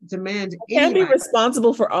can't demand can't be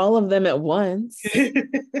responsible for all of them at once. They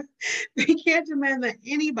can't demand that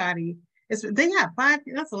anybody. They have 5.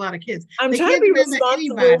 That's a lot of kids. I'm trying to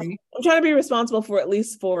be responsible for at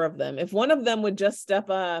least 4 of them. If one of them would just step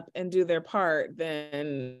up and do their part,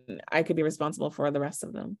 then I could be responsible for the rest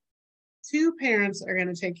of them. 2 parents are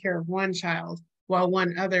going to take care of one child while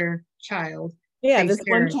one other child. Yeah, this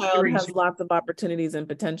one child has lots of opportunities and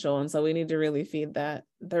potential, and so we need to really feed that.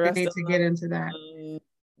 The rest need to get into that.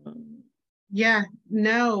 Yeah,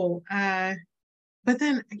 no. But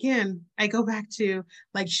then again, I go back to,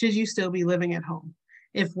 like, should you still be living at home?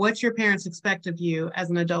 If what your parents expect of you as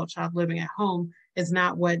an adult child living at home is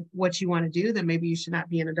not what you want to do, then maybe you should not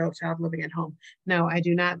be an adult child living at home. No, I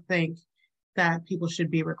do not think that people should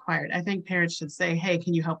be required. I think parents should say, hey,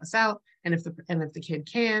 can you help us out? And if the kid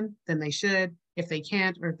can, then they should. If they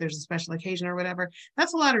can't, or if there's a special occasion or whatever,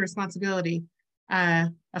 that's a lot of responsibility.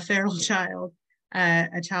 A feral child,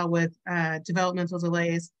 a child with developmental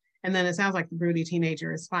delays, and then it sounds like the broody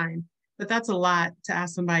teenager is fine. But that's a lot to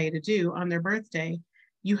ask somebody to do on their birthday.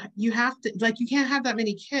 You have to, like, you can't have that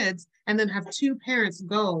many kids and then have 2 parents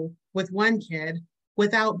go with one kid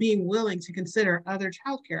without being willing to consider other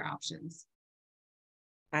childcare options.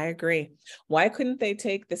 I agree. Why couldn't they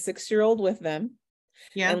take the 6-year-old with them?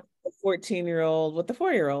 Yeah. And the 14-year-old with the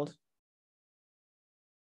 4-year-old?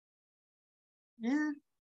 Yeah.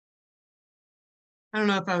 I don't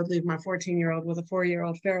know if I would leave my 14-year-old with a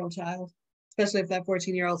 4-year-old feral child, especially if that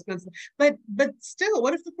 14-year-old spends. But still,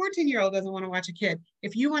 what if the 14-year-old doesn't want to watch a kid?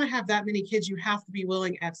 If you want to have that many kids, you have to be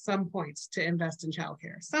willing at some points to invest in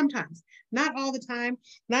childcare. Sometimes, not all the time,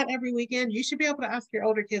 not every weekend. You should be able to ask your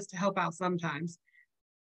older kids to help out sometimes.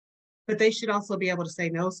 But they should also be able to say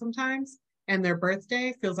no sometimes. And their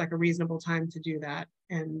birthday feels like a reasonable time to do that.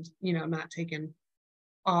 And, not taking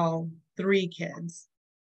all 3 kids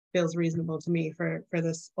feels reasonable to me for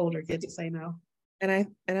this older kid to say no. And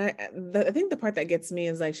I think the part that gets me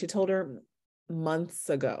is, like, she told her months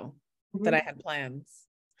ago that I had plans.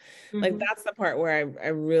 Like, that's the part where I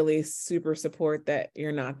really super support that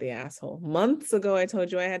you're not the asshole. Months ago, I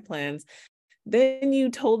told you I had plans. Then you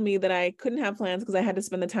told me that I couldn't have plans because I had to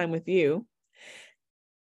spend the time with you.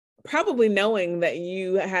 probably knowing that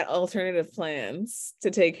you had alternative plans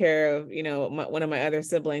to take care of, one of my other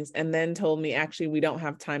siblings, and then told me, actually, we don't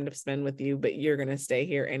have time to spend with you, but you're going to stay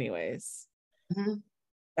here anyways. Mm-hmm.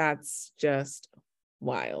 That's just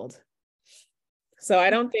wild. So I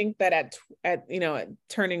don't think that at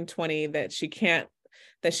turning 20 that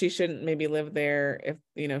she shouldn't maybe live there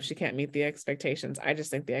if she can't meet the expectations. I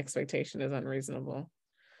just think the expectation is unreasonable.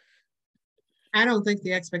 I don't think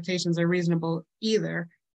the expectations are reasonable either.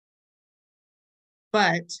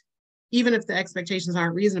 But even if the expectations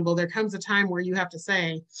aren't reasonable, there comes a time where you have to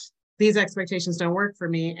say, these expectations don't work for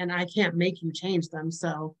me, and I can't make you change them.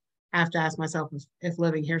 So I have to ask myself if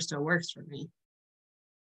living here still works for me.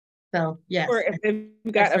 So yes. Or if they've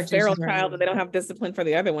got a feral child and they don't have discipline for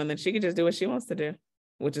the other one, then she could just do what she wants to do,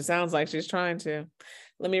 which it sounds like she's trying to.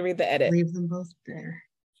 Let me read the edit. Leave them both there.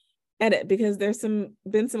 Edit, because there's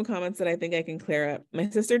been some comments that I think I can clear up. My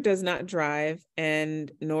sister does not drive,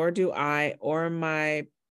 and nor do I or my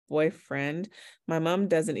boyfriend. My mom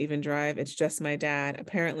doesn't even drive. It's just my dad.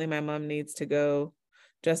 Apparently my mom needs to go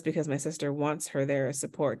just because my sister wants her there as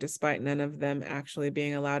support, despite none of them actually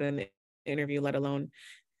being allowed in the interview, let alone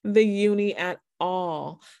the uni at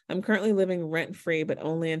all. I'm currently living rent-free, but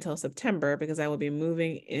only until September because I will be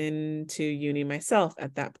moving into uni myself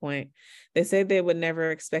at that point. They said they would never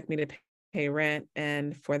expect me to pay rent,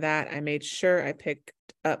 and for that, I made sure I picked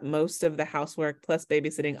up most of the housework plus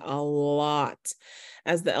babysitting a lot.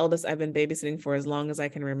 As the eldest, I've been babysitting for as long as I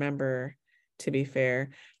can remember, to be fair.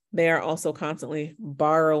 They are also constantly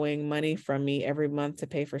borrowing money from me every month to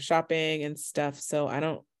pay for shopping and stuff, so I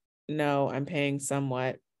don't know, I'm paying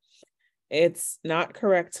somewhat. It's not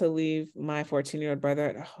correct to leave my 14-year-old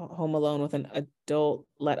brother at home alone with an adult,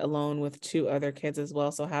 let alone with two other kids as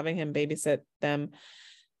well. So having him babysit them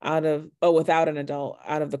without an adult,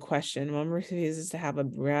 out of the question. Mom refuses to have a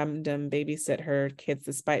random babysit her kids,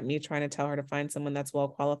 despite me trying to tell her to find someone that's well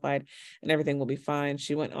qualified and everything will be fine.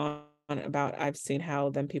 She went on about, I've seen how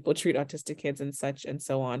them people treat autistic kids and such and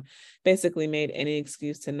so on. Basically made any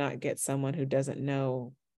excuse to not get someone who doesn't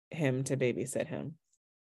know him to babysit him.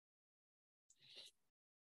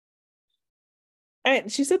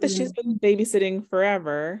 And she said that she's been babysitting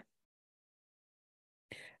forever.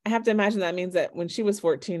 I have to imagine that means that when she was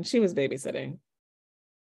 14, she was babysitting.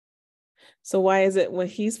 So why is it when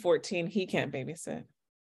he's 14, he can't babysit?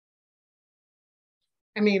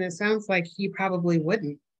 I mean, it sounds like he probably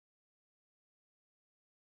wouldn't.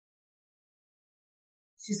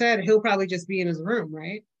 She said he'll probably just be in his room,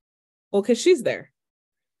 right? Well, because she's there.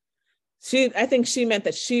 I think she meant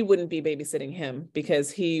that she wouldn't be babysitting him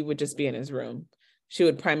because he would just be in his room. She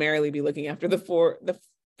would primarily be looking after the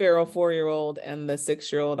feral 4-year-old and the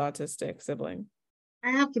 6-year-old autistic sibling.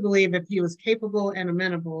 I have to believe if he was capable and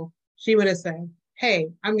amenable, she would have said, hey,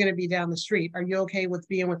 I'm going to be down the street. Are you okay with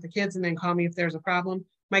being with the kids and then call me if there's a problem?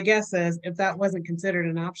 My guess is if that wasn't considered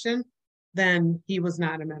an option, then he was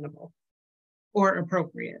not amenable or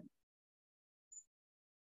appropriate.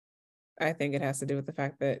 I think it has to do with the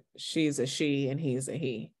fact that she's a she and he's a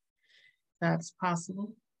he. That's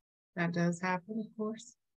possible. That does happen, of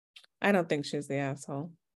course. I don't think she's the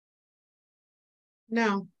asshole.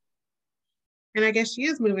 No. And I guess she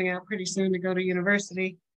is moving out pretty soon to go to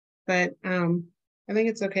university. But I think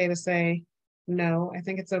it's okay to say no. I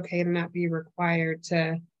think it's okay to not be required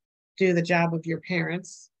to do the job of your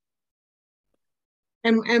parents.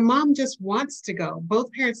 And mom just wants to go.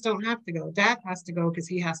 Both parents don't have to go. Dad has to go because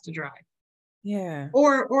he has to drive. Yeah.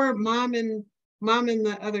 Or mom and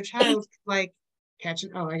the other child like catch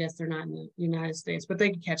it. Oh, I guess they're not in the United States, but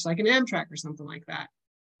they could catch like an Amtrak or something like that.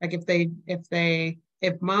 Like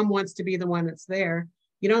if mom wants to be the one that's there,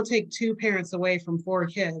 you don't take two parents away from 4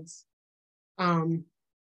 kids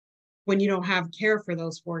when you don't have care for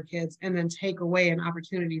those 4 kids and then take away an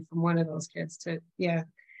opportunity from one of those kids to,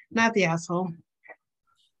 not the asshole.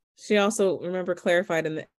 She also, remember, clarified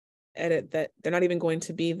in the edit that they're not even going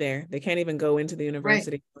to be there. They can't even go into the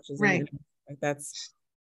university. Right. Like, that's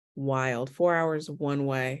wild. 4 hours one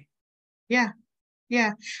way. Yeah.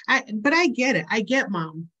 But I get it. I get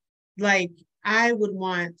mom. Like, I would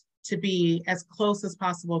want to be as close as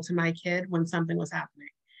possible to my kid when something was happening.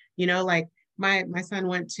 Like my son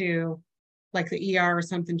went to like the ER or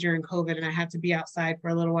something during COVID and I had to be outside for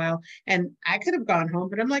a little while and I could have gone home,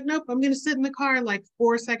 but I'm like, nope, I'm going to sit in the car like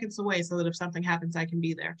 4 seconds away so that if something happens, I can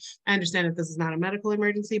be there. I understand if this is not a medical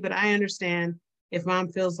emergency, but I understand if mom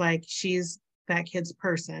feels like she's that kid's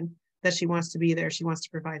person, that she wants to be there, she wants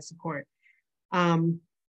to provide support.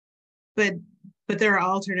 But there are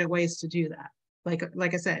alternate ways to do that.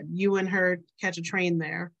 Like I said, you and her catch a train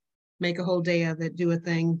there, make a whole day of it, do a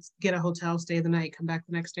thing, get a hotel, stay the night, come back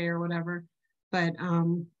the next day or whatever. But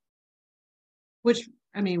which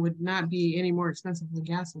I mean would not be any more expensive than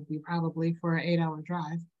gas would be probably for an 8 hour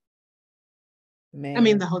drive. I mean,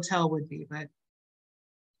 Man. the hotel would be, but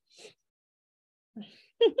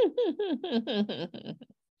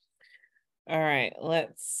All right,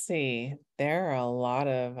 let's see. There are a lot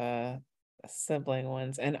of sibling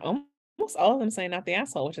ones, and almost all of them say not the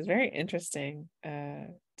asshole, which is very interesting to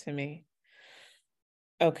me.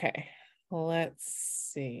 Okay, let's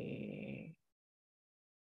see.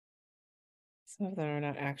 Some of them are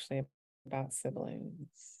not actually about siblings.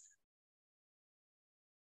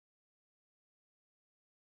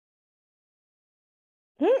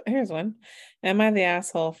 Here's one. Am I the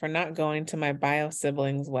asshole for not going to my bio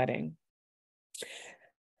sibling's wedding?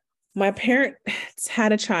 My parents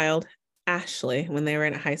had a child, Ashley, when they were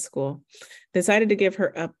in high school. Decided to give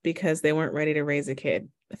her up because they weren't ready to raise a kid.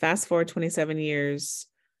 Fast forward 27 years,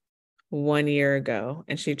 1 year ago,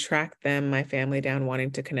 and she tracked them, my family, down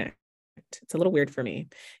wanting to connect. It's a little weird for me.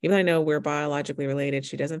 Even though I know we're biologically related,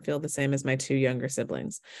 she doesn't feel the same as my two younger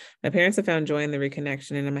siblings. My parents have found joy in the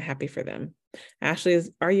reconnection, and I'm happy for them.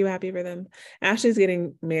 Are you happy for them? Ashley's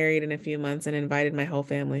getting married in a few months and invited my whole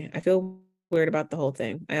family. I feel weird about the whole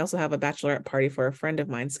thing. I also have a bachelorette party for a friend of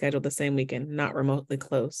mine scheduled the same weekend, not remotely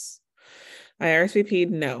close. I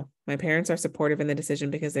RSVP'd no. My parents are supportive in the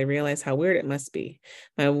decision because they realize how weird it must be.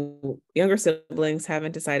 My younger siblings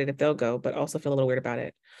haven't decided if they'll go, but also feel a little weird about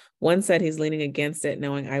it. One said he's leaning against it,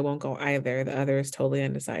 knowing I won't go either. The other is totally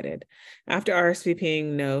undecided. After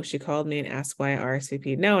RSVPing no, she called me and asked why I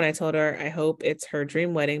RSVP'd no, and I told her I hope it's her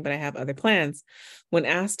dream wedding, but I have other plans. When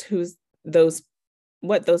asked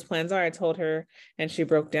what those plans are, I told her, and she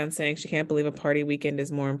broke down saying she can't believe a party weekend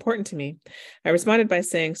is more important to me. I responded by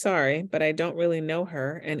saying sorry, but I don't really know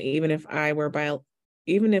her, and even if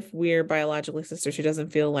we're biologically sisters, she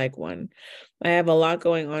doesn't feel like one. I have a lot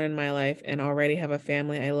going on in my life and already have a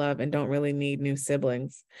family I love and don't really need new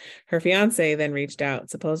siblings. Her fiance then reached out,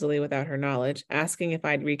 supposedly without her knowledge, asking if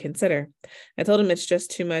I'd reconsider. I told him it's just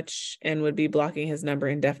too much and would be blocking his number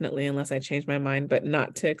indefinitely unless I change my mind, but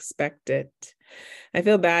not to expect it. I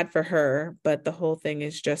feel bad for her, but the whole thing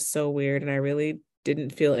is just so weird, and I really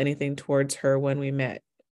didn't feel anything towards her when we met.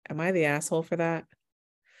 Am I the asshole for that?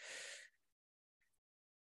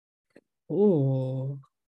 Ooh.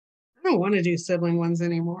 I don't want to do sibling ones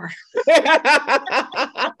anymore.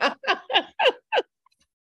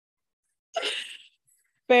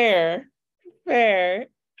 Fair, fair.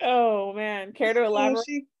 Oh man, care to So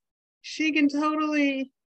elaborate? she can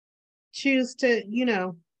totally choose to,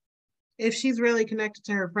 if she's really connected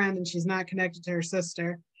to her friend and she's not connected to her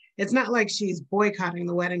sister, it's not like she's boycotting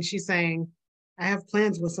the wedding. She's saying, I have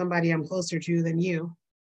plans with somebody I'm closer to than you.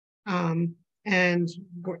 And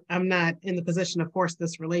I'm not in the position to force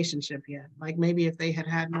this relationship yet. Like maybe if they had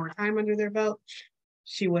had more time under their belt,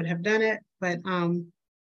 she would have done it. But no,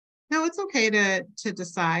 it's okay to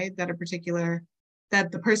decide that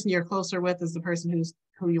the person you're closer with is the person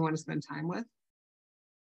who you want to spend time with.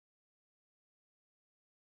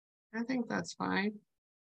 I think that's fine.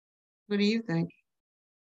 What do you think?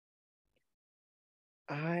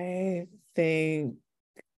 I think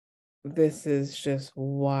this is just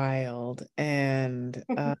wild and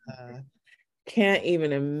can't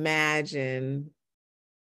even imagine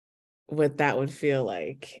what that would feel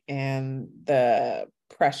like and the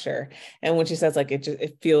pressure. And when she says like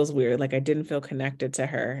it feels weird, like I didn't feel connected to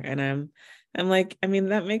her. And I'm like, I mean,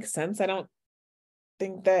 that makes sense. I don't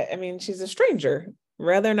think that, I mean, she's a stranger.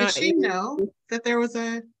 Rather Did not she even. know that there was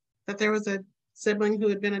a sibling who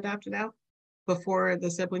had been adopted out before the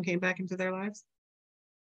sibling came back into their lives?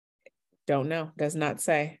 Don't know. Does not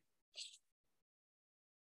say.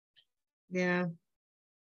 Yeah.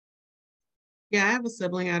 Yeah, I have a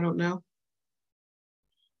sibling I don't know.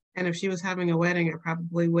 And if she was having a wedding, I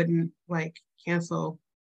probably wouldn't like cancel.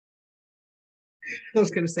 I was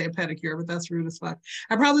going to say a pedicure, but that's rude as fuck.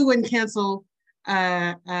 I probably wouldn't cancel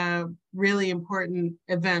a really important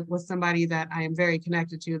event with somebody that I am very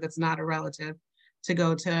connected to that's not a relative to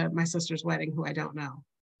go to my sister's wedding who I don't know.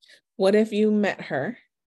 What if you met her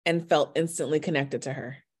and felt instantly connected to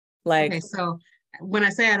her? Okay, Like, so when I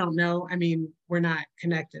say I don't know, I mean we're not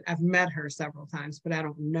connected. I've met her several times, but I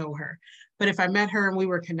don't know her. But if I met her and we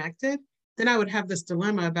were connected, then I would have this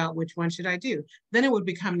dilemma about which one should I do. Then it would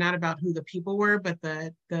become not about who the people were, but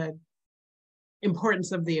the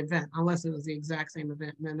importance of the event, unless it was the exact same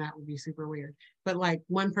event, and then that would be super weird. But like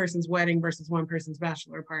one person's wedding versus one person's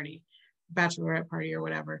bachelorette party or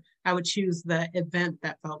whatever, I would choose the event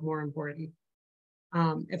that felt more important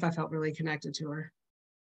if I felt really connected to her.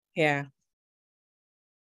 yeah.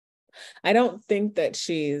 I don't think that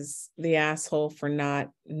she's the asshole for not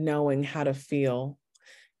knowing how to feel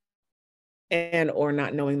and or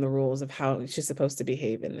not knowing the rules of how she's supposed to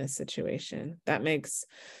behave in this situation. That makes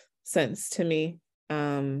sense to me.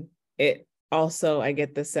 It also, I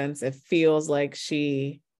get the sense it feels like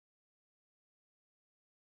she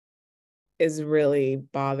is really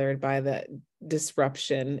bothered by the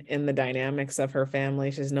disruption in the dynamics of her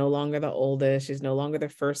family. She's no longer the oldest. She's no longer the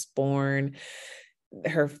firstborn.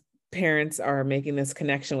 Her parents are making this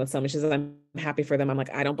connection with someone. She says, I'm happy for them. I'm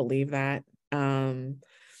like, I don't believe that.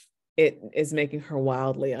 It is making her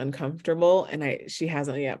wildly uncomfortable. And she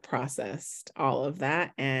hasn't yet processed all of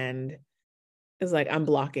that. And is like, I'm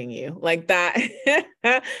blocking you like that.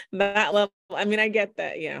 That level. I mean, I get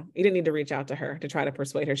that. Yeah. You didn't need to reach out to her to try to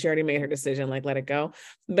persuade her. She already made her decision, like, let it go.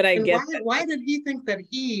 But I And get why did he think that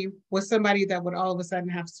he was somebody that would all of a sudden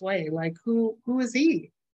have sway? Like who is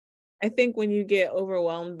he? I think when you get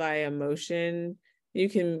overwhelmed by emotion, you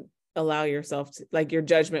can allow yourself to, like, your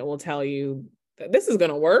judgment will tell you that this is going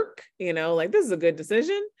to work, like this is a good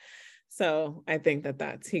decision. So I think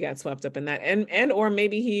he got swept up in that. And or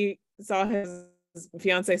maybe he saw his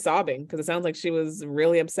fiance sobbing, because it sounds like she was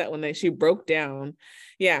really upset when she broke down.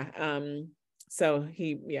 Yeah. So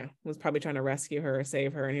he, was probably trying to rescue her or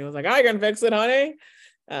save her. And he was like, I can fix it, honey.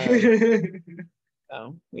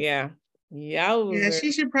 So yeah. Yeah, Yowzer.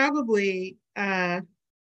 she should probably try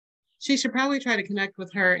to connect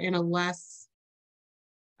with her in a less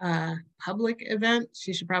public event.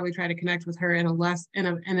 She should probably try to connect with her in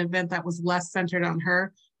an event that was less centered on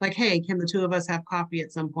her. Like, hey, can the two of us have coffee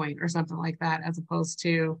at some point or something like that, as opposed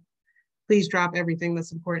to please drop everything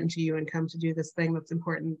that's important to you and come to do this thing that's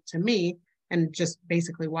important to me and just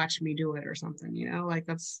basically watch me do it or something, like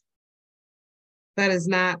that is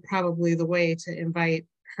not probably the way to invite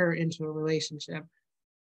her into a relationship.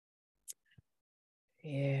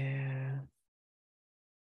 Yeah.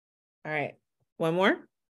 All right. One more.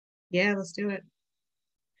 Yeah, let's do it.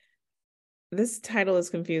 This title is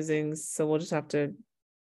confusing, so we'll just have to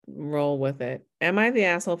roll with it. Am I the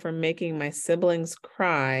asshole for making my siblings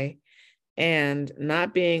cry and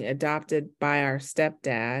not being adopted by our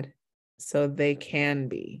stepdad so they can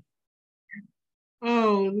be?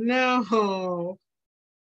 Oh no.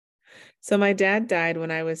 So my dad died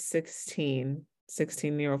when I was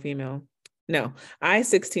 16-year-old female. No,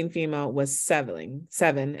 16 female, was seven,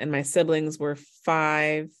 and my siblings were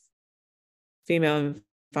 5 female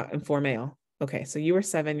and 4 male. Okay, so you were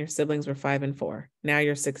 7, your siblings were 5 and 4. Now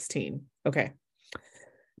you're 16. Okay.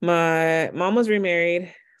 My mom was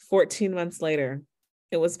remarried 14 months later.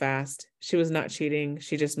 It was fast. She was not cheating.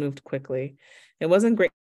 She just moved quickly. It wasn't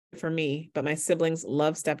great for me, but my siblings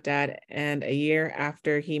love stepdad. And a year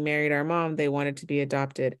after he married our mom, they wanted to be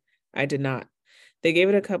adopted. I did not. They gave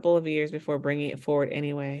it a couple of years before bringing it forward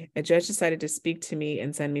anyway. A judge decided to speak to me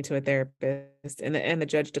and send me to a therapist. In the end, the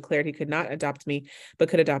judge declared he could not adopt me, but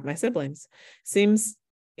could adopt my siblings. Seems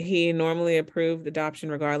he normally approved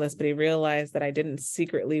adoption regardless, but he realized that I didn't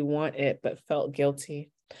secretly want it, but felt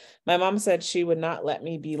guilty. My mom said she would not let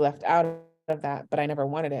me be left out of that, but I never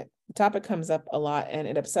wanted it. The topic comes up a lot, and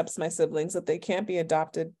it upsets my siblings that they can't be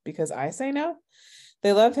adopted because I say no.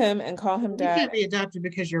 They love him and call him You dad. can't be adopted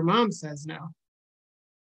because your mom says no.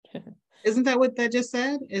 Isn't that what that just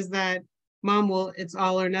said? Is that it's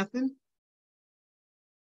all or nothing?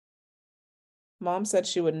 Mom said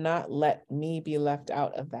she would not let me be left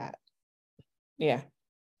out of that. Yeah.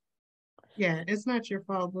 Yeah, it's not your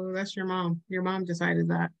fault, boo. That's your mom. Your mom decided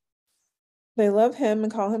that. They love him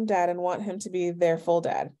and call him dad and want him to be their full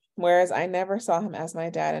dad. Whereas I never saw him as my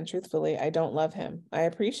dad, and truthfully, I don't love him. I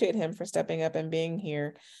appreciate him for stepping up and being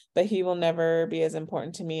here, but he will never be as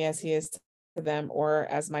important to me as he is to them or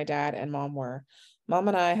as my dad and mom were. Mom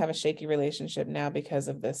and I have a shaky relationship now because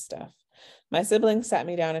of this stuff. My siblings sat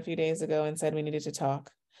me down a few days ago and said we needed to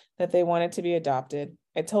talk, that they wanted to be adopted.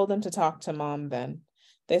 I told them to talk to mom then.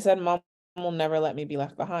 They said mom will never let me be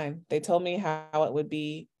left behind. They told me how it would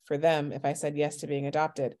be for them if I said yes to being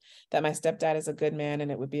adopted, that my stepdad is a good man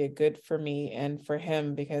and it would be a good for me and for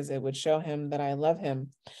him because it would show him that I love him.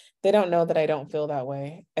 They don't know that I don't feel that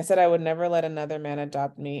way. I said I would never let another man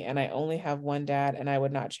adopt me and I only have one dad and I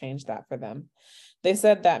would not change that for them. They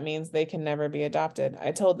said that means they can never be adopted.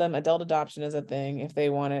 I told them adult adoption is a thing if they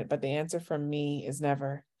want it, but the answer from me is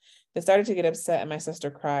never. They started to get upset and my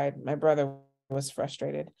sister cried. My brother was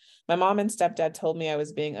frustrated. My mom and stepdad told me I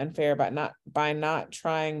was being unfair by not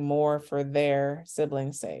trying more for their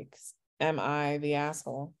siblings' sakes. Am I the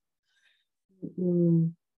asshole?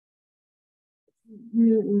 Mm-mm.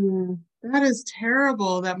 Mm-mm. That is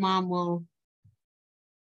terrible that mom will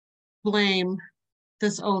blame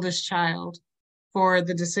this oldest child for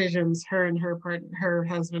the decisions her and her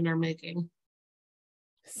husband are making.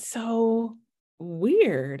 So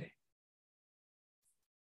weird.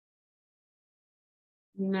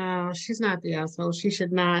 No, she's not the asshole. She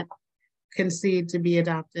should not concede to be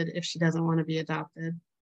adopted if she doesn't want to be adopted.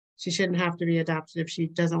 She shouldn't have to be adopted if she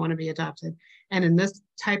doesn't want to be adopted. And in this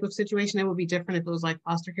type of situation, it would be different if it was like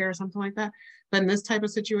foster care or something like that. But in this type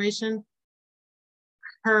of situation,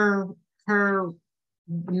 her her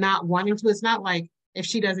not wanting to, it's not like if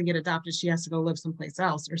she doesn't get adopted, she has to go live someplace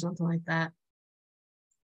else or something like that.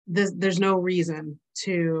 There's no reason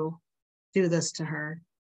to do this to her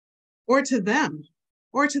or to them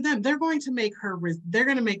they're going to make her they're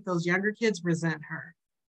going to make those younger kids resent her.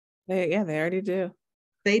 They already do.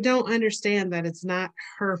 They don't understand that it's not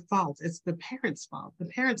her fault. It's the parents' fault. The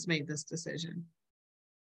parents made this decision.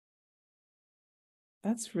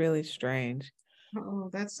 That's really strange. Oh,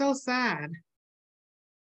 that's so sad.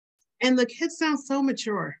 And the kids sound so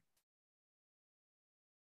mature.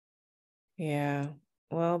 Yeah.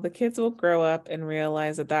 Well, the kids will grow up and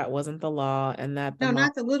realize that that wasn't the law and that the No, mom.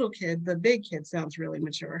 not the little kid. The big kid sounds really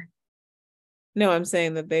mature. No, I'm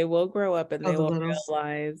saying that they will grow up and Oh, they the will littles.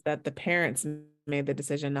 realize that the parents made the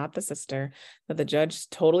decision, not the sister, that the judge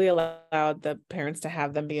totally allowed the parents to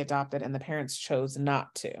have them be adopted and the parents chose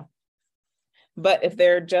not to. But if they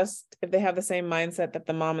have the same mindset that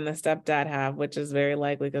the mom and the stepdad have, which is very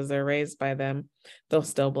likely because they're raised by them, they'll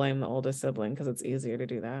still blame the oldest sibling because it's easier to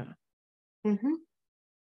do that. Mm-hmm.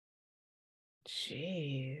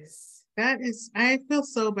 Jeez. I feel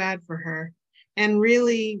so bad for her. And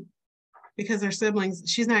really, because her siblings,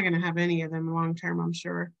 she's not going to have any of them long term, I'm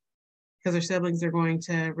sure. Because her siblings are going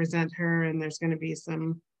to resent her and there's going to be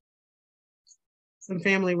some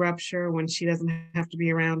family rupture when she doesn't have to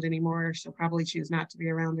be around anymore. She'll probably choose not to be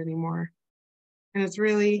around anymore. And it's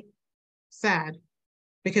really sad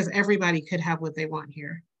because everybody could have what they want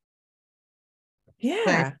here.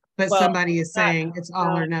 Yeah. But Well, somebody is saying it's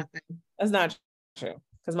all or nothing. That's not true.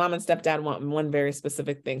 Because mom and stepdad want one very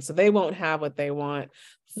specific thing. So they won't have what they want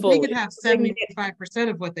fully. They could have 75%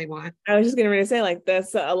 of what they want. I was just getting ready to say, like,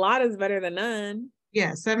 this a lot is better than none.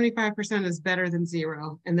 Yeah, 75% is better than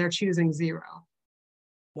zero, and they're choosing zero.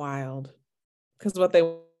 Wild. Because what they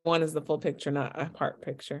want is the full picture, not a part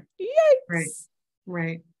picture. Yikes.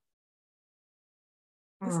 Right.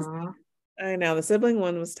 I know the sibling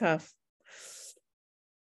one was tough.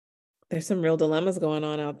 There's some real dilemmas going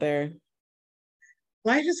on out there.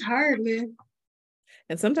 Life is hard, man.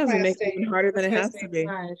 And sometimes we make it even harder than it has to be.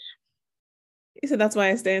 You said that's why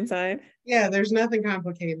I stay inside? Yeah, there's nothing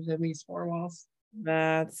complicated in these four walls.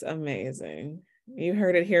 That's amazing. You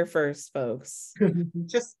heard it here first, folks.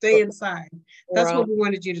 Just stay inside. That's what we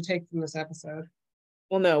wanted you to take from this episode.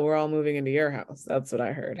 Well, no, we're all moving into your house. That's what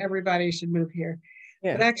I heard. Everybody should move here.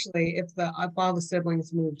 Yeah. But actually, if all the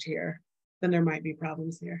siblings moved here, then there might be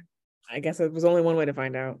problems here. I guess it was only one way to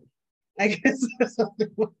find out. I guess there's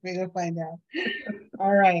only one way to find out.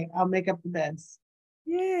 All right, I'll make up the beds.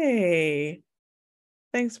 Yay.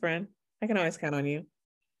 Thanks, friend. I can always count on you.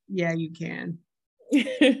 Yeah, you can.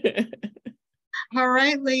 All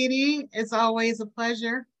right, lady. It's always a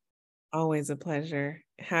pleasure. Always a pleasure.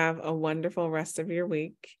 Have a wonderful rest of your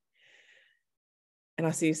week. And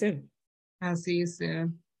I'll see you soon. I'll see you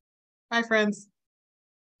soon. Bye, friends.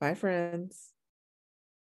 Bye, friends.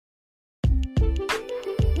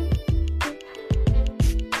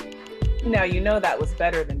 Now, you know that was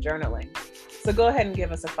better than journaling. So go ahead and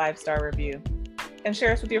give us a 5-star review and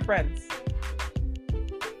share us with your friends.